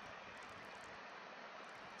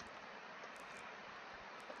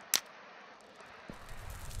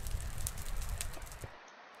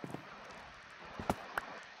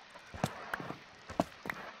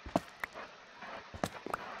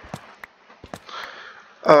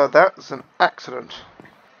 That was an accident.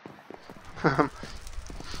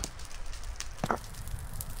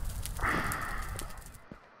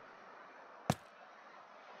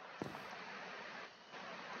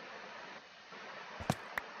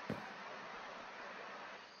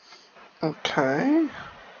 Okay.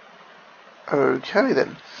 Okay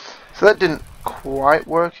then. So that didn't quite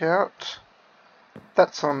work out.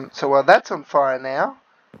 That's on. So well, that's on fire now.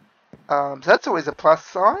 So that's always a plus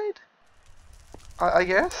side, I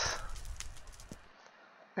guess.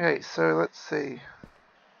 Okay, so let's see.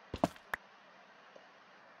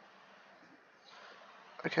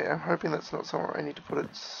 Okay, I'm hoping that's not somewhere I need to put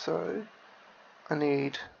it. So I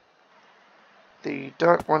need the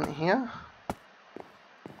dark one here.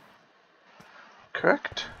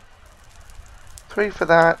 Correct. 3 for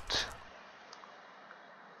that.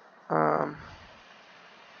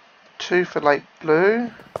 2 for light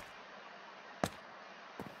blue.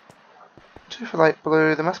 2 for light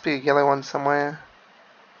blue. There must be a yellow one somewhere.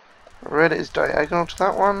 Red is diagonal to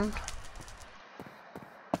that one.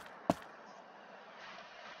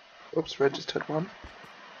 Oops, red just had 1.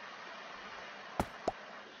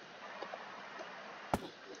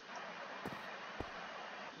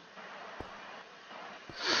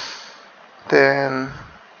 Then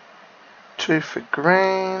 2 for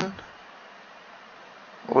green,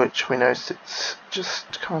 which we know sits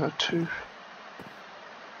just kind of 2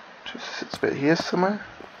 sits about here somewhere.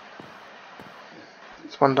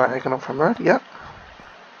 It's 1 diagonal from red, yep.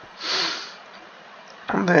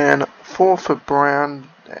 And then 4 for brown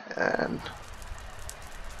and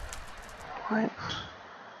white.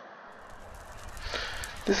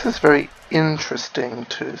 This is very interesting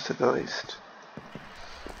to say the least.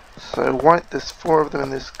 So white, there's 4 of them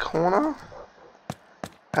in this corner,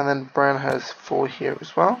 and then brown has 4 here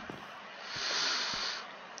as well.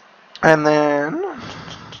 And then,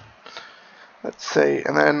 let's see,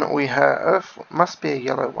 and then we have, must be a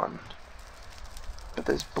yellow one, but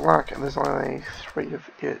there's black and there's only 3 of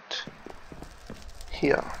it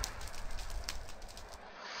here.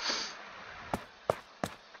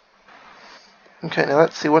 Okay, now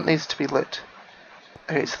let's see what needs to be lit.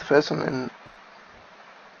 Okay, so the first one in...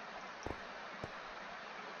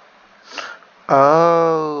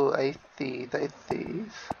 Oh, I see.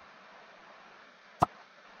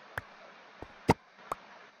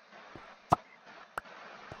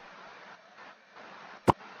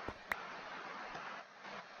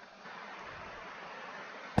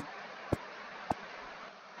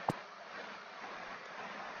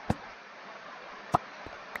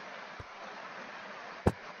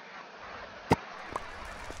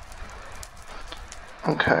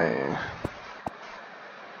 Okay.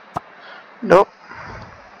 Nope.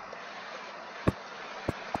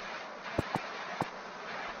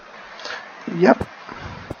 Yep.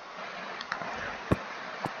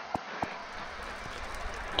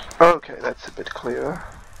 Okay, that's a bit clearer.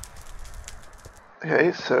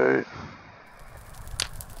 Okay, so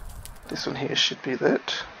this one here should be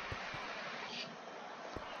lit.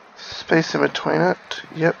 Space in between it,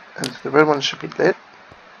 yep, and so the red one should be lit.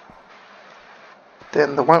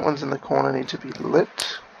 Then the white ones in the corner need to be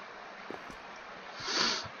lit.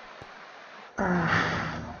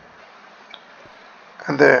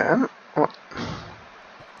 then, what?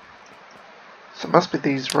 So it must be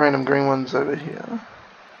these random green ones over here.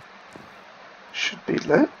 Should be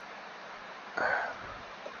lit.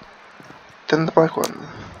 Then the black one.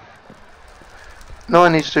 All I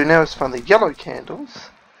need to do now is find the yellow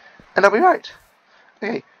candles, and I'll be right.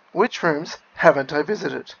 Okay, which rooms haven't I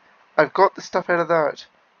visited? I've got the stuff out of that.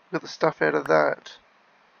 I've got the stuff out of that.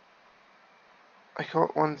 I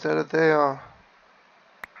got ones out of there.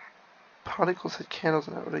 Particles had candles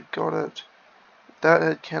and I already got it. That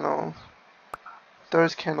had candles.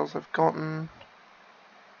 Those candles I've gotten.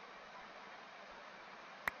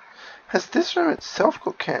 Has this room itself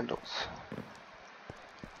got candles?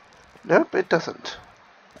 Nope, it doesn't.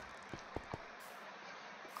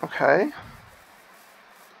 Okay.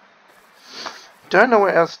 Don't know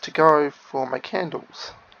where else to go for my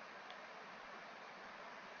candles.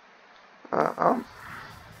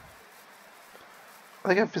 I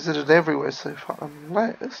think I've visited everywhere so far,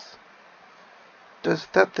 unless there's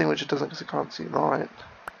that thing which it doesn't because I can't see light.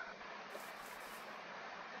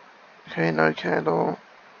 Okay, no candle.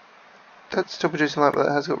 That's still producing light, but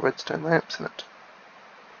it has got redstone lamps in it.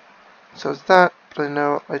 So is that, but I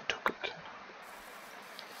know I took a candle.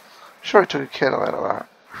 Sure I took a candle out of that.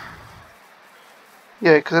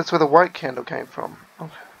 Yeah, because that's where the white candle came from.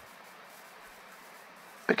 Okay.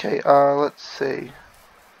 Okay, let's see.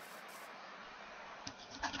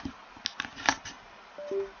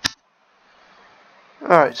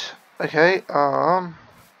 Alright, okay, because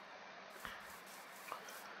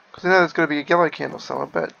I know there's got to be a yellow candle somewhere,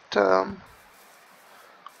 but, I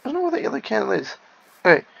don't know where that yellow candle is.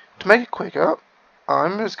 Okay, to make it quicker,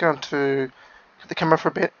 I'm just going to get the camera for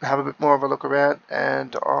a bit and have a bit more of a look around,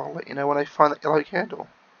 and I'll let you know when I find that yellow candle.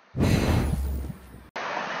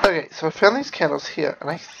 Okay, so I found these candles here, and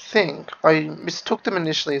I think I mistook them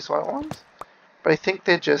initially as white ones, but I think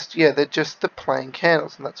they're just, yeah, they're just the plain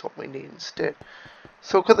candles, and that's what we need instead.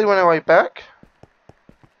 So we'll quickly run our way back,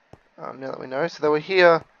 now that we know. So they were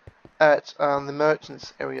here at the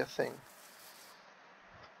merchants area thing,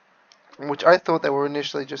 which I thought they were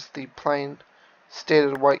initially just the plain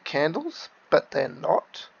standard white candles, but they're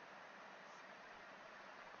not.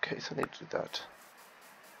 Okay, so I need to do that.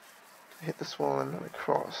 Hit this wall and then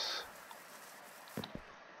across.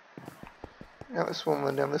 Out this wall and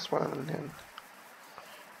then down this one and then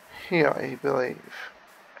here, I believe.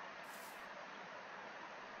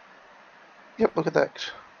 Yep, look at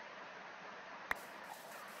that.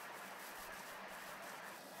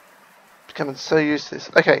 Becoming so used to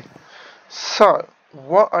this. Okay, so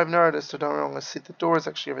what I've noticed, I don't know, I see the door is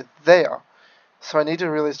actually over there. So I need to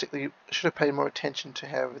realistically, should have paid more attention to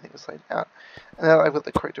how everything was laid out. And now that I've got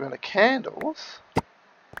the correct amount of candles,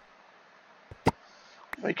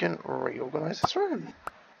 we can reorganize this room.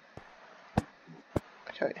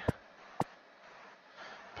 Okay.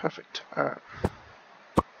 Perfect. Alright.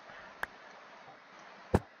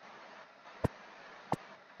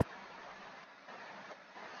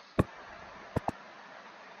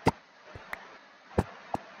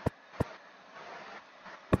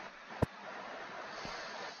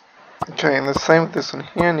 Okay, and the same with this one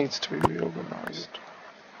here, needs to be reorganized.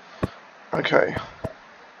 Okay.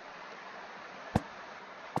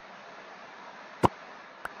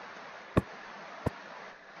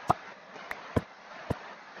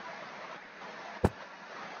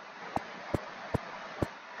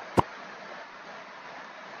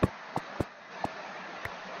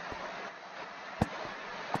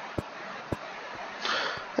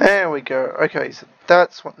 There we go. Okay, so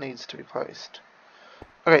that's what needs to be placed.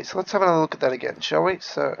 Okay, so let's have another look at that again, shall we?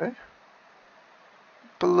 So,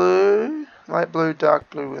 blue, light blue,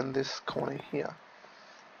 dark blue in this corner here.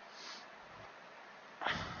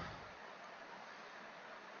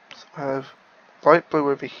 So I have light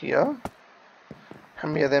blue over here. How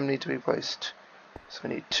many of them need to be placed? So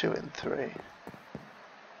we need 2 and 3.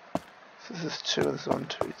 So this is 2, this is 1,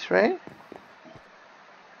 2, 3.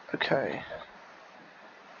 Okay.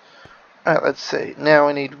 Alright, let's see. Now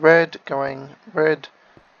we need red going red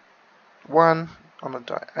 1 on a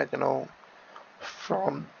diagonal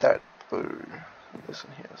from that blue. This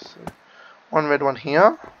one here. So 1 red, 1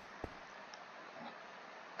 here.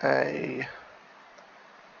 A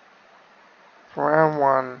brown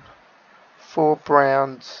 1, 4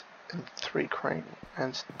 browns and 3 cream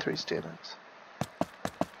and 3 standards.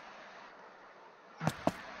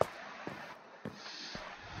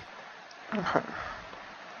 Okay.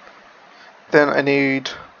 Then I need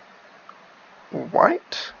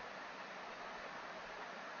white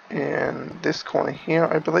in this corner here,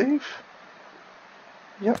 I believe.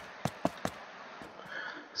 Yep.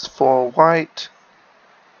 It's 4 white,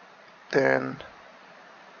 then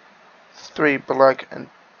 3 black and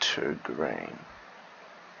 2 green.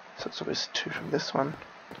 So it's always 2 from this one.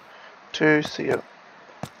 2, so you have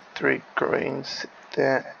 3 green sit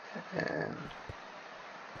there, and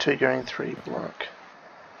 2 green, 3 black.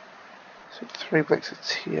 So 3 black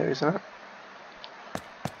sits here, isn't it?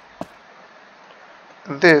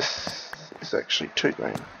 And this is actually 2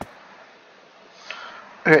 green.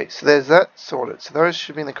 Okay, so there's that sorted. So those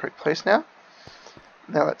should be in the correct place now.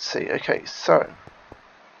 Now let's see. Okay, so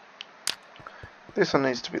this one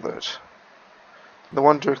needs to be lit. The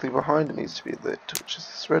one directly behind it needs to be lit, which is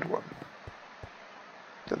this red one.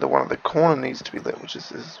 Then the one at the corner needs to be lit, which is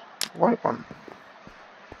this white one.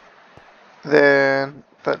 Then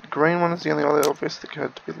that green one is the only other obvious that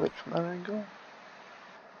had to be lit from that angle.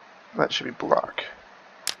 That should be black.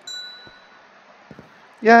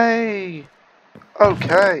 Yay!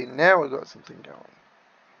 Okay, now we've got something going.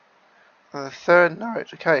 And the third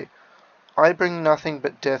note, okay. I bring nothing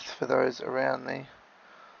but death for those around me.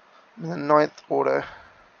 I'm in the 9th order.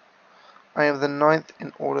 I am the 9th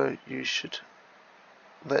in order, you should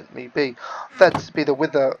let me be. That's be the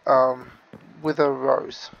wither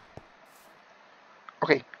rose.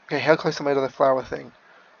 Okay, how close am I to the flower thing?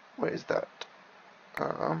 Where is that?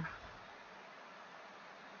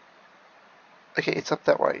 Okay, it's up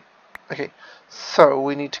that way. Okay, so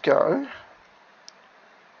we need to go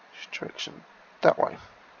direction that way.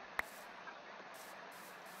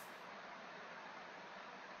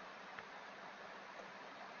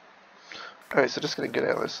 Alright, so just gonna get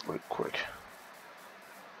out of this loop quick.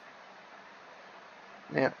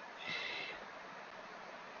 Now,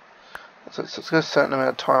 so it's got a certain amount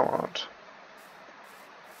of time on it.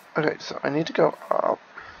 Okay, so I need to go up.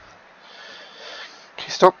 Okay,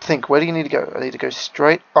 stop, think. Where do you need to go? I need to go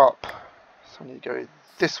straight up. So I need to go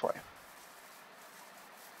this way.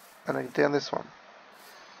 And then down this one.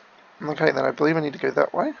 Okay, then I believe I need to go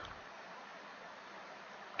that way.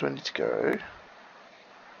 Do I need to go?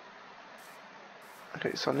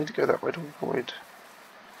 Okay, so I need to go that way to avoid.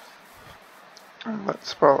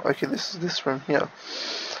 That's well. Okay, this is this room here.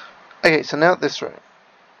 Okay, so now this room.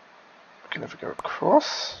 I can never go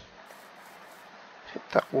across. Hit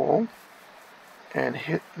that wall. And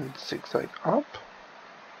hit and zigzag up.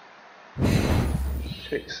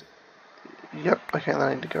 Okay, so, yep, okay, then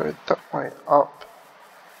I need to go that way up.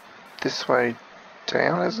 This way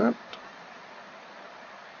down, isn't it?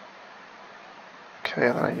 Okay,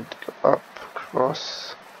 and then I need to go up,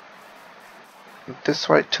 across, and this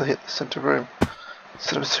way till I hit the center room.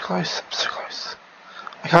 So I'm so close, I'm so close.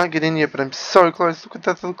 I can't get in yet, but I'm so close. Look at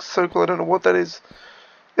that, that looks so cool. I don't know what that is.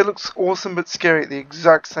 It looks awesome but scary at the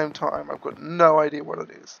exact same time. I've got no idea what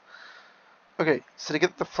it is. Okay, so to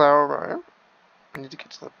get the flower room, I need to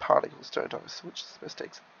get to the particles, don't I? So which is the best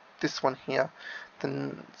exit? This one here,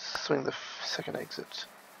 then swing the second exit.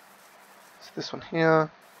 So this one here,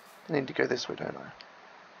 I need to go this way, don't I?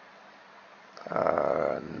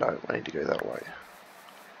 No, I need to go that way.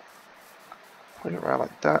 Point it around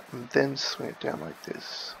like that, and then swing it down like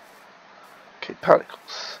this. Okay,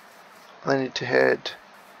 particles. I need to head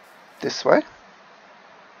this way.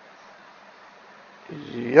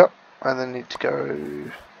 Yep, I then need to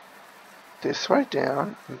go this way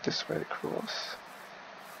down, and this way across.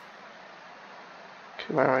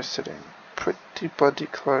 Okay, where am I sitting? Pretty bloody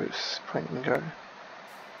close, if I can go.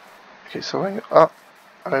 Okay, so I go up,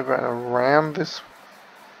 over and around this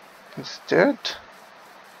instead.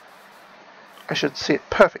 I should see it.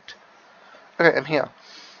 Perfect. Okay, I'm here.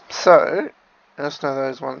 So, I just know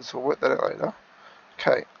those ones, we'll work that out later.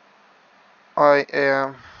 Okay. I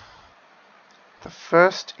am the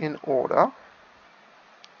first in order.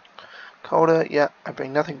 Colder, yeah, I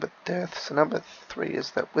bring nothing but death. So number 3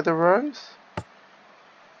 is that wither rose.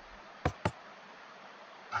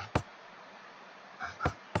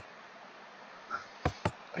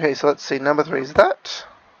 Okay, so let's see, number 3 is that.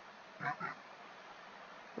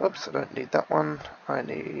 Oops, I don't need that one. I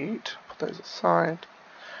need, put those aside.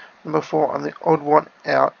 Number 4, I'm the odd one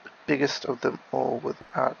out, biggest of them all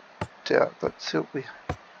without doubt. Let's see what we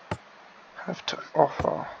have to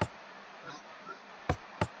offer.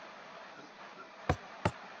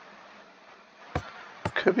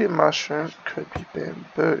 Could be a mushroom, could be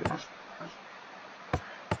bamboo.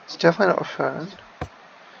 It's definitely not a fern.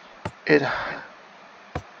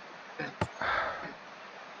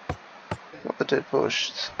 Not the dead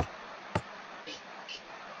bush.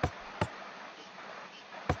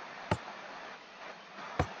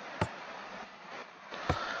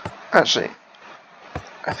 Actually,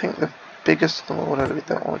 I think the biggest of them all would have to be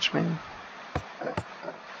that one, which means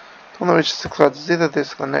the one that reaches the clouds is either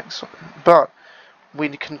this or the next one. But we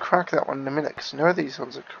can crack that one in a minute, because none of these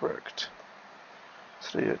ones are correct.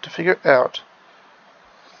 So to figure it out,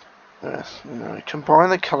 combine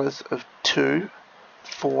the colours of 2,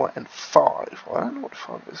 4 and 5. Well, I don't know what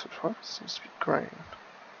 5 is, but 5 seems to be green.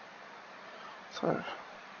 So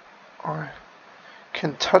I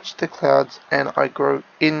can touch the clouds and I grow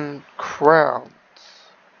in crowns.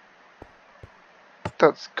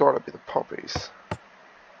 That's gotta be the poppies.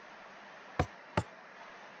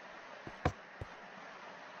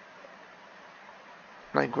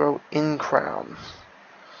 And I grow in crowns.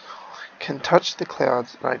 Can touch the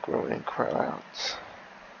clouds and I grow in crowns.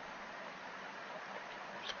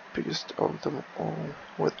 Biggest of them all,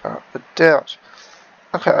 without a doubt.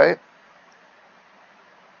 Okay.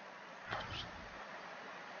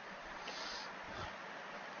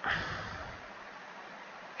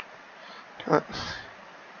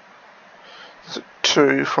 So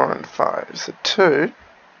 2, 4 and 5. So 2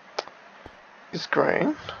 is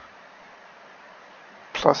green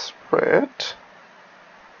plus red.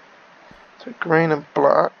 So green and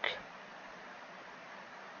black.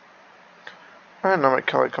 I don't know my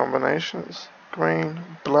colour combinations. Green,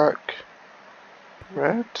 black,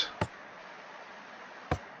 red.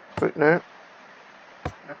 Wait, no.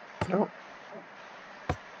 No.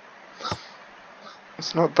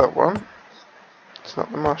 It's not that one. It's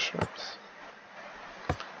not the mushrooms.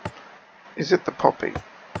 Is it the poppy?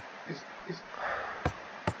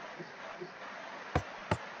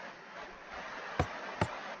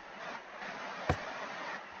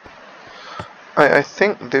 I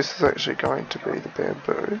think this is actually going to be the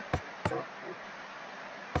bamboo.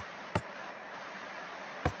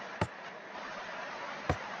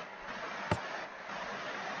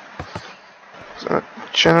 So it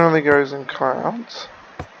generally goes in clouds.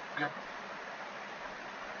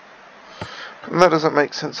 And that doesn't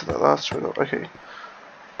make sense of that last riddle. Okay.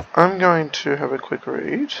 I'm going to have a quick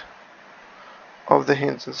read of the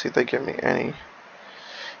hints and see if they give me any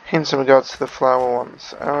hints in regards to the flower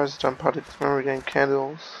ones. Arrows, dumb particles, memory game,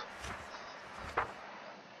 candles,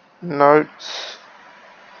 notes.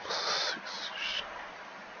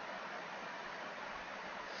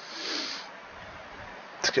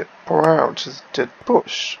 To get brown, which is dead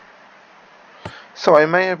bush. So I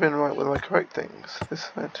may have been right with my correct things.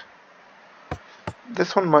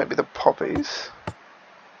 This one might be the poppies.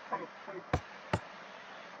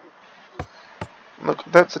 Look,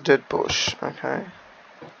 that's a dead bush. Okay.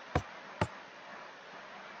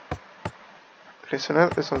 Okay, so now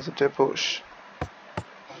that this one's a dead bush,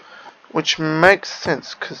 which makes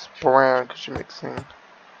sense because brown, because you're mixing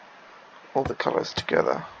all the colours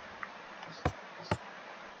together.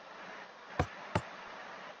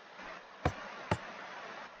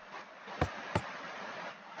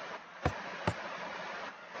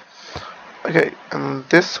 Okay, and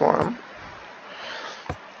this one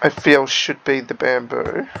I feel should be the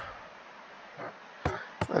bamboo.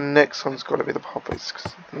 The next one's got to be the poppies,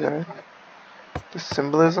 cause, you know, the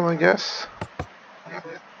symbolism, I guess.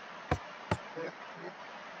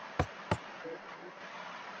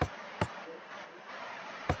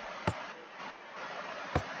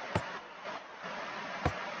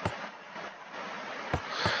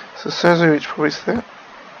 So as soon as we reach poppies there.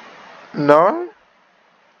 No?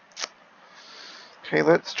 Okay,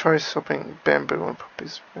 let's try swapping bamboo and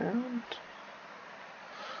poppies around.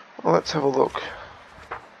 Well, let's have a look.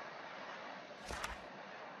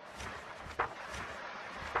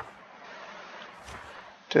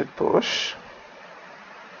 Dead bush.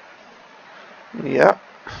 Yep.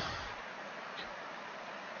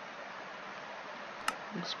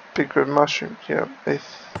 It's big red mushroom. Yep.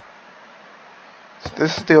 So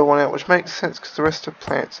this is the old one out, which makes sense because the rest are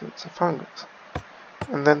plants and it's a fungus.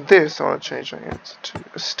 And then this, I want to change my answer to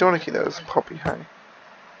a stoniki. That is a poppy, hey.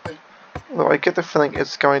 Although I get the feeling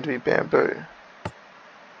it's going to be bamboo.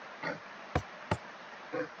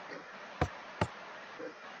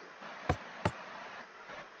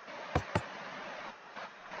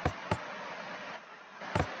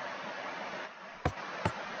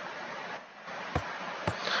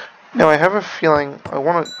 Now I have a feeling I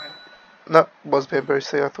want to... That was bamboo,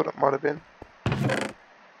 see, I thought it might have been.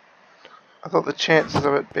 I thought the chances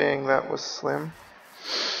of it being that was slim.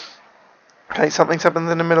 Okay, something's happened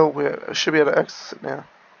in the middle. I should be able to access it now.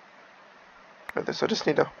 Got this, I just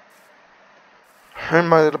need to hone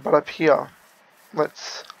my little butt up here.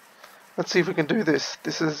 Let's see if we can do this.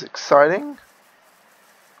 This is exciting.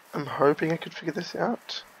 I'm hoping I could figure this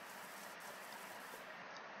out.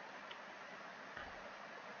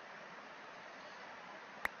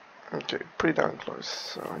 Okay, pretty darn close,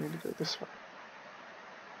 so I need to go this way.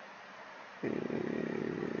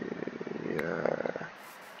 Yeah.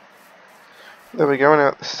 There we go, now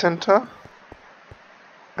at the center.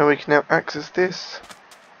 And we can now access this.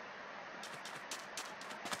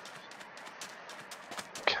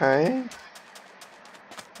 Okay.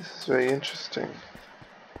 This is very interesting.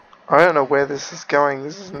 I don't know where this is going.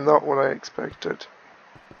 This is not what I expected.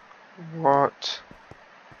 What?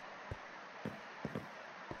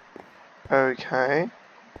 Okay.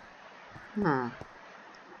 Okay,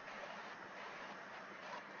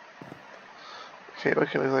 what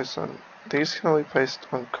can we place on? These can only be placed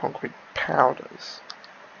on concrete powders.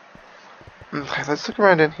 Okay, let's look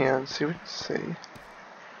around in here and see what we can see.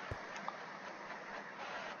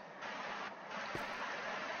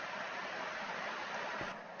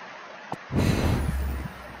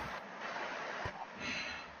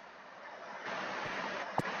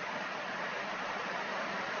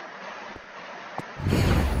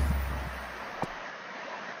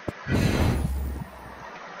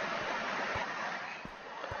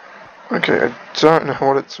 Okay, I don't know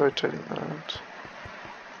what it's rotating around.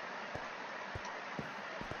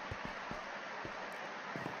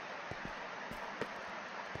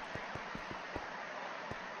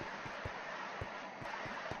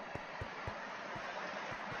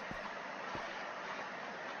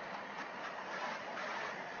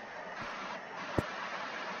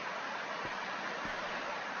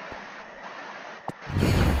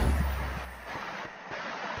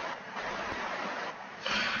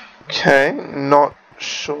 Okay, not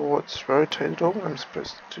sure what's rotated or what I'm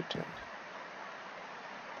supposed to do.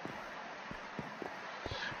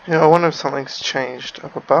 Yeah, I wonder if something's changed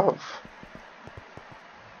up above.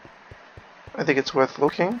 I think it's worth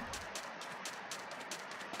looking.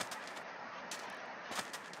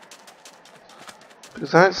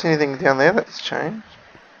 Because I don't see anything down there that's changed.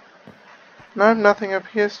 No, nothing up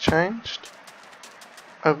here's changed.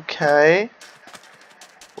 Okay.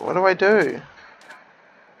 What do I do?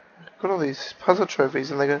 I've got all these puzzle trophies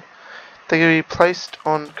and they're going to be placed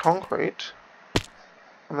on concrete.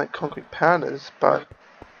 On like concrete powders, but...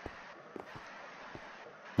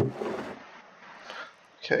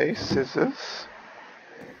 Okay, scissors.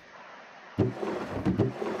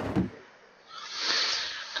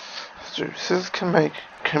 So scissors can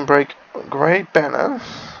break grey banners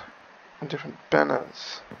and different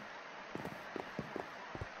banners.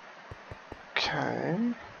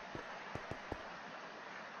 Okay.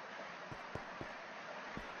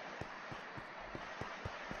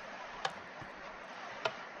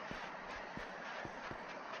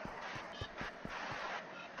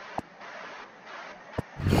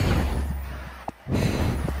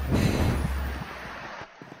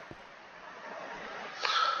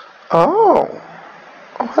 Oh!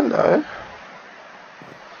 Oh, hello.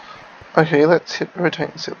 Okay, let's hit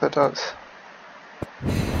rotate and see what that does.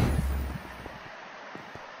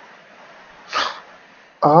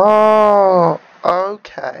 Oh,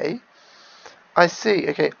 okay. I see.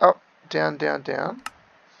 Okay, up, down, down, down.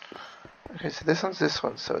 Okay, so this one's this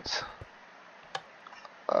one, so it's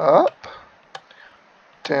up,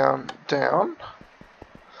 down, down.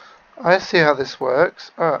 I see how this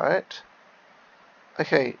works. Alright.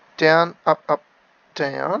 Okay, down, up, up,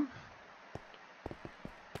 down.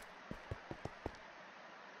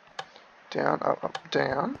 Down, up,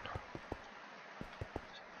 down.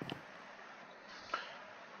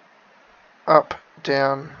 Up,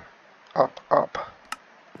 down, up.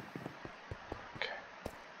 Okay.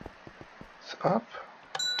 So up,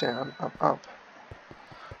 down, up.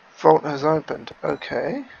 Vault has opened.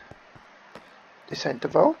 Okay. This ain't the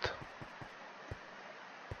vault.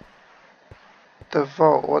 The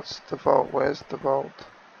vault. What's the vault? Where's the vault?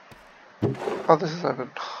 Oh, this is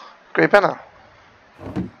open. Great banner.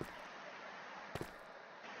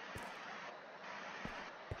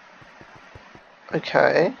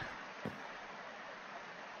 Okay.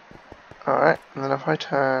 Alright, and then if I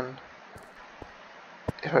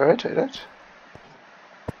rotate it.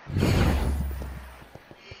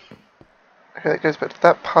 Okay, that goes back to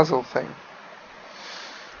that puzzle thing.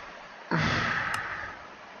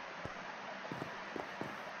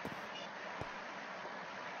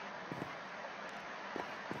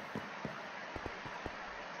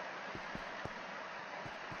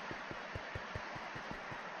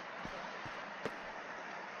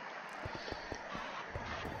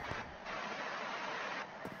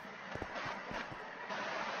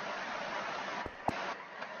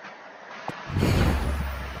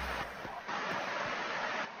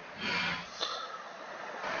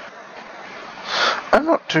 I'm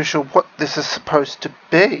not too sure what this is supposed to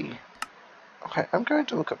be. Okay, I'm going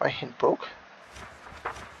to look at my hint book.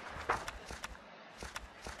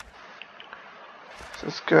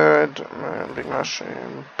 This is good. Big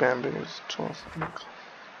mushroom, bamboo, tools.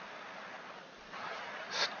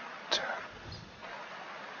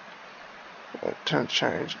 Don't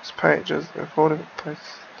change its pages. There are 4 different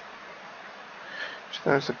places.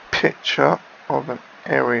 There's a picture of an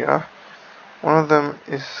area. One of them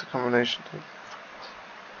is a combination of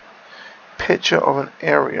picture of an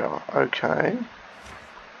area. Okay.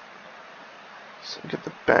 So get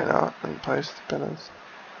the banner and place the banners.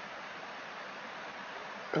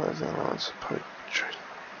 Banners and lines portrait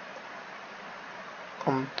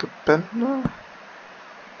on the banner.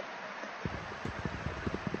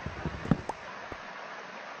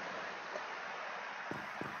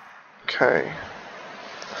 Okay.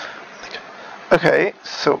 Okay,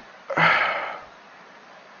 so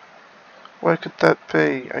where could that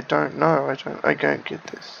be? I don't know. I don't get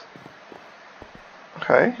this.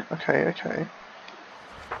 Okay.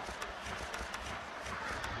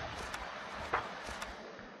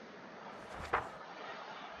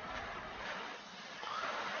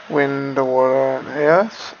 Wind, water, and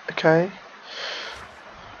earth. Okay.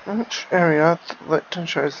 Which area that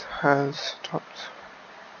shows has types?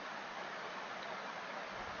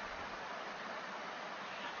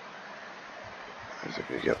 As if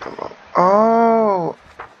you get them all. Oh.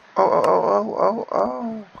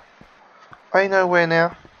 I know where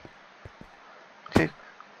now. Okay.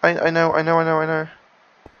 I know.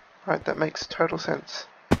 Right, that makes total sense.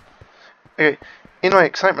 Okay. In my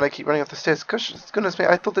excitement, I keep running up the stairs. Goodness me,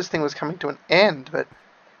 I thought this thing was coming to an end, but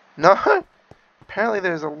no. Apparently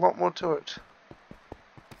there's a lot more to it.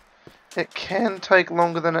 It can take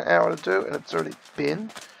longer than an hour to do, and it's already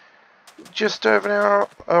been just over an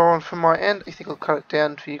hour on from my end. I think I'll cut it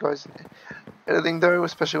down for you guys editing though,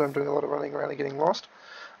 especially when I'm doing a lot of running around and getting lost.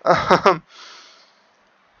 Or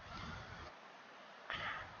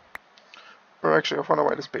actually, I'll find a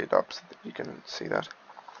way to speed it up so that you can see that.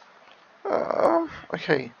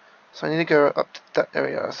 Okay, so I need to go up to that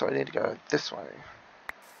area, so I need to go this way.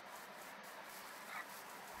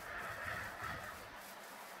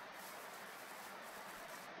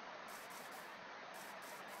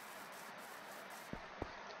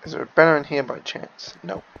 Is there a banner in here by chance?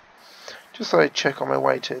 No. Just so I check on my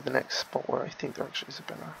way to the next spot where I think there actually is a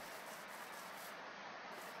banner.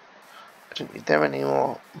 I don't need them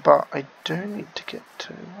anymore, but I do need to get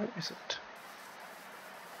to... where is it?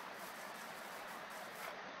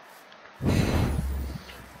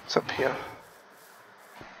 It's up here.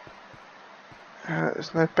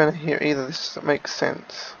 There's no banner here either. This doesn't make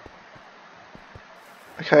sense.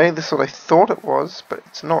 Okay, this is what I thought it was, but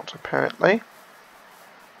it's not apparently.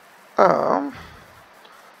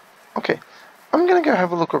 Okay. I'm gonna go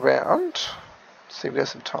have a look around. See if we have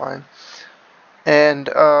some time. And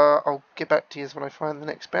I'll get back to you when I find the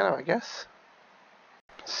next banner, I guess.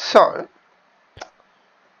 So,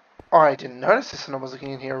 I didn't notice this when I was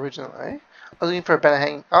looking in here originally. I was looking for a banner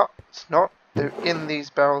hanging up. It's not. They're in these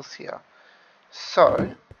barrels here.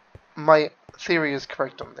 So, my theory is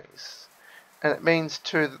correct on these. And it means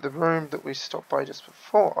too that the room that we stopped by just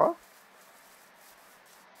before,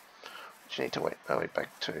 which you need to wait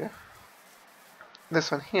back to,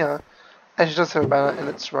 this one here, actually does have a banner and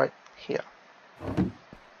it's right here.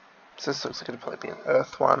 So this looks like it'd probably be an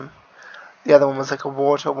earth one. The other one was like a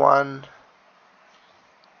water one.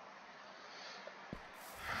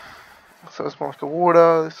 So it's more like a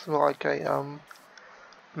water. This is more like a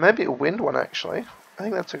maybe a wind one actually. I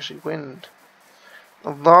think that's actually wind.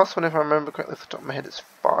 The last one, if I remember correctly off the top of my head, is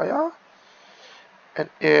fire. And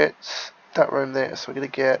it's that room there. So we're gonna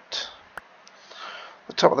get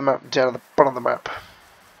the top of the map down to the bottom of the map.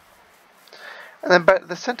 And then back to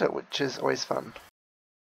the center, which is always fun.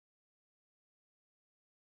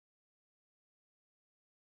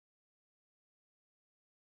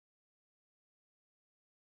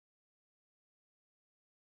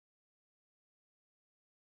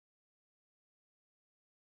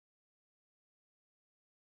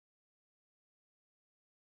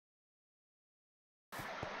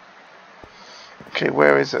 Okay,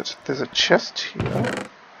 where is it? There's a chest here.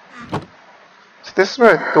 So this is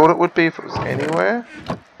where I thought it would be if it was anywhere.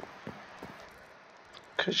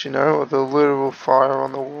 Because, you know, the literal fire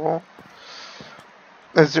on the wall.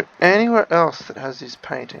 Is there anywhere else that has these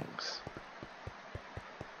paintings?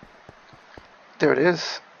 There it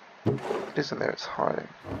is. It isn't there, it's hiding.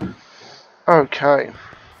 Okay.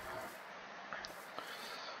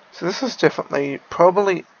 So this is definitely,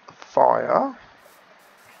 probably fire.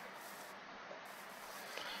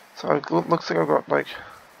 So it looks like I've got like...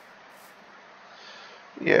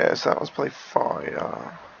 yes, that was probably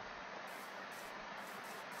fire.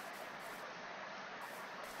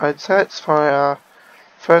 I'd say it's fire.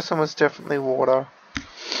 First one was definitely water.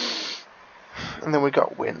 And then we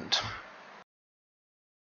got wind.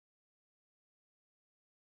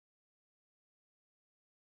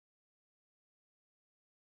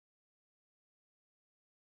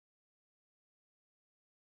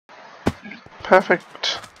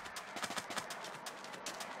 Perfect.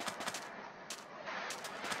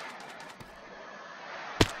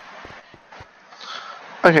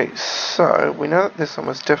 Okay, so we know that this one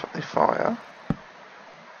was definitely fire.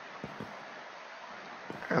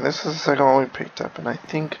 And this is the second one we picked up, and I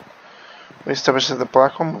think we established that the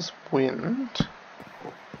black one was wind.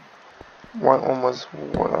 White one was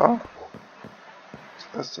water. So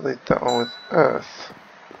let's delete that one with earth.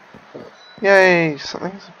 Yay!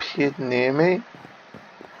 Something's appeared near me.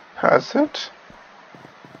 Has it?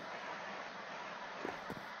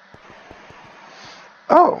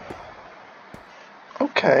 Oh.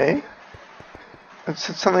 Okay. It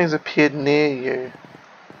said something's appeared near you.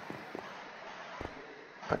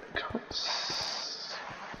 But I can't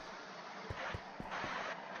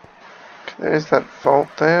there is that vault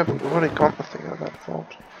there, but we've already got the thing out of that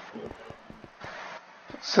vault.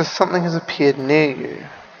 It says something has appeared near you.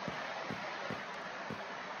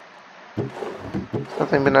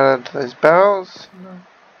 Nothing been added to those barrels? No.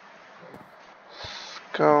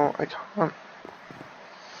 Skull, I can't.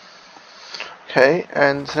 Okay,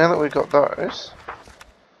 and so now that we've got those,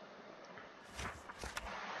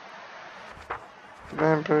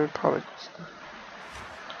 bamboo particles.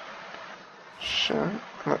 Sure, and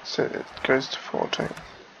that's it, it goes to 14.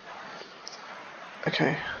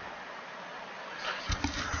 Okay.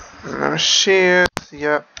 No shears,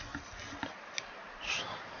 yep.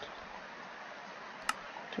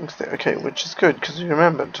 Things there, okay, which is good, because we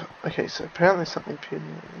remembered. Okay, so apparently something appeared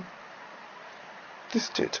near me. This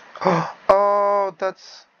did. Oh,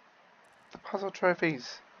 that's the puzzle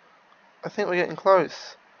trophies. I think we're getting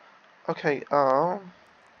close. Okay,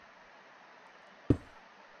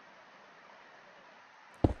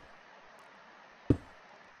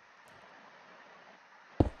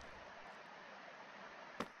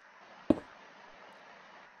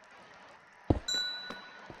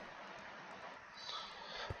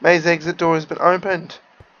 maze exit door has been opened.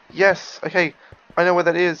 Yes, okay, I know where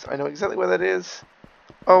that is. I know exactly where that is.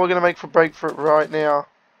 Oh, we're gonna make for break for it right now.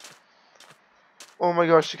 Oh my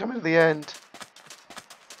gosh, you're coming to the end.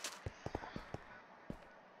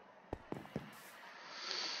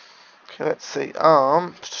 Okay, let's see.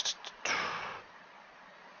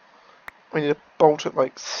 We need to bolt it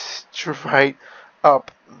like straight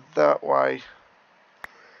up that way.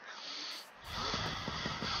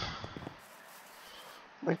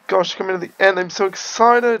 My gosh, coming to the end. I'm so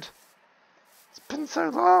excited. It's been so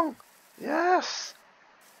long. Yes.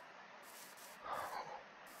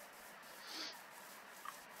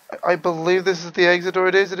 I believe this is the exit door.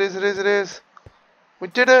 It is. We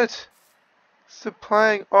did it. Still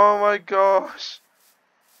playing. Oh my gosh.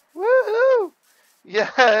 Woohoo.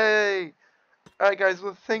 Yay. Alright guys,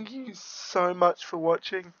 well thank you so much for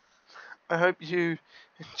watching. I hope you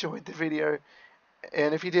enjoyed the video.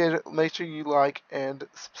 And if you did, make sure you like and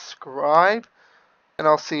subscribe. And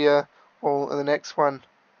I'll see you all in the next one.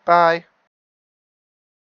 Bye.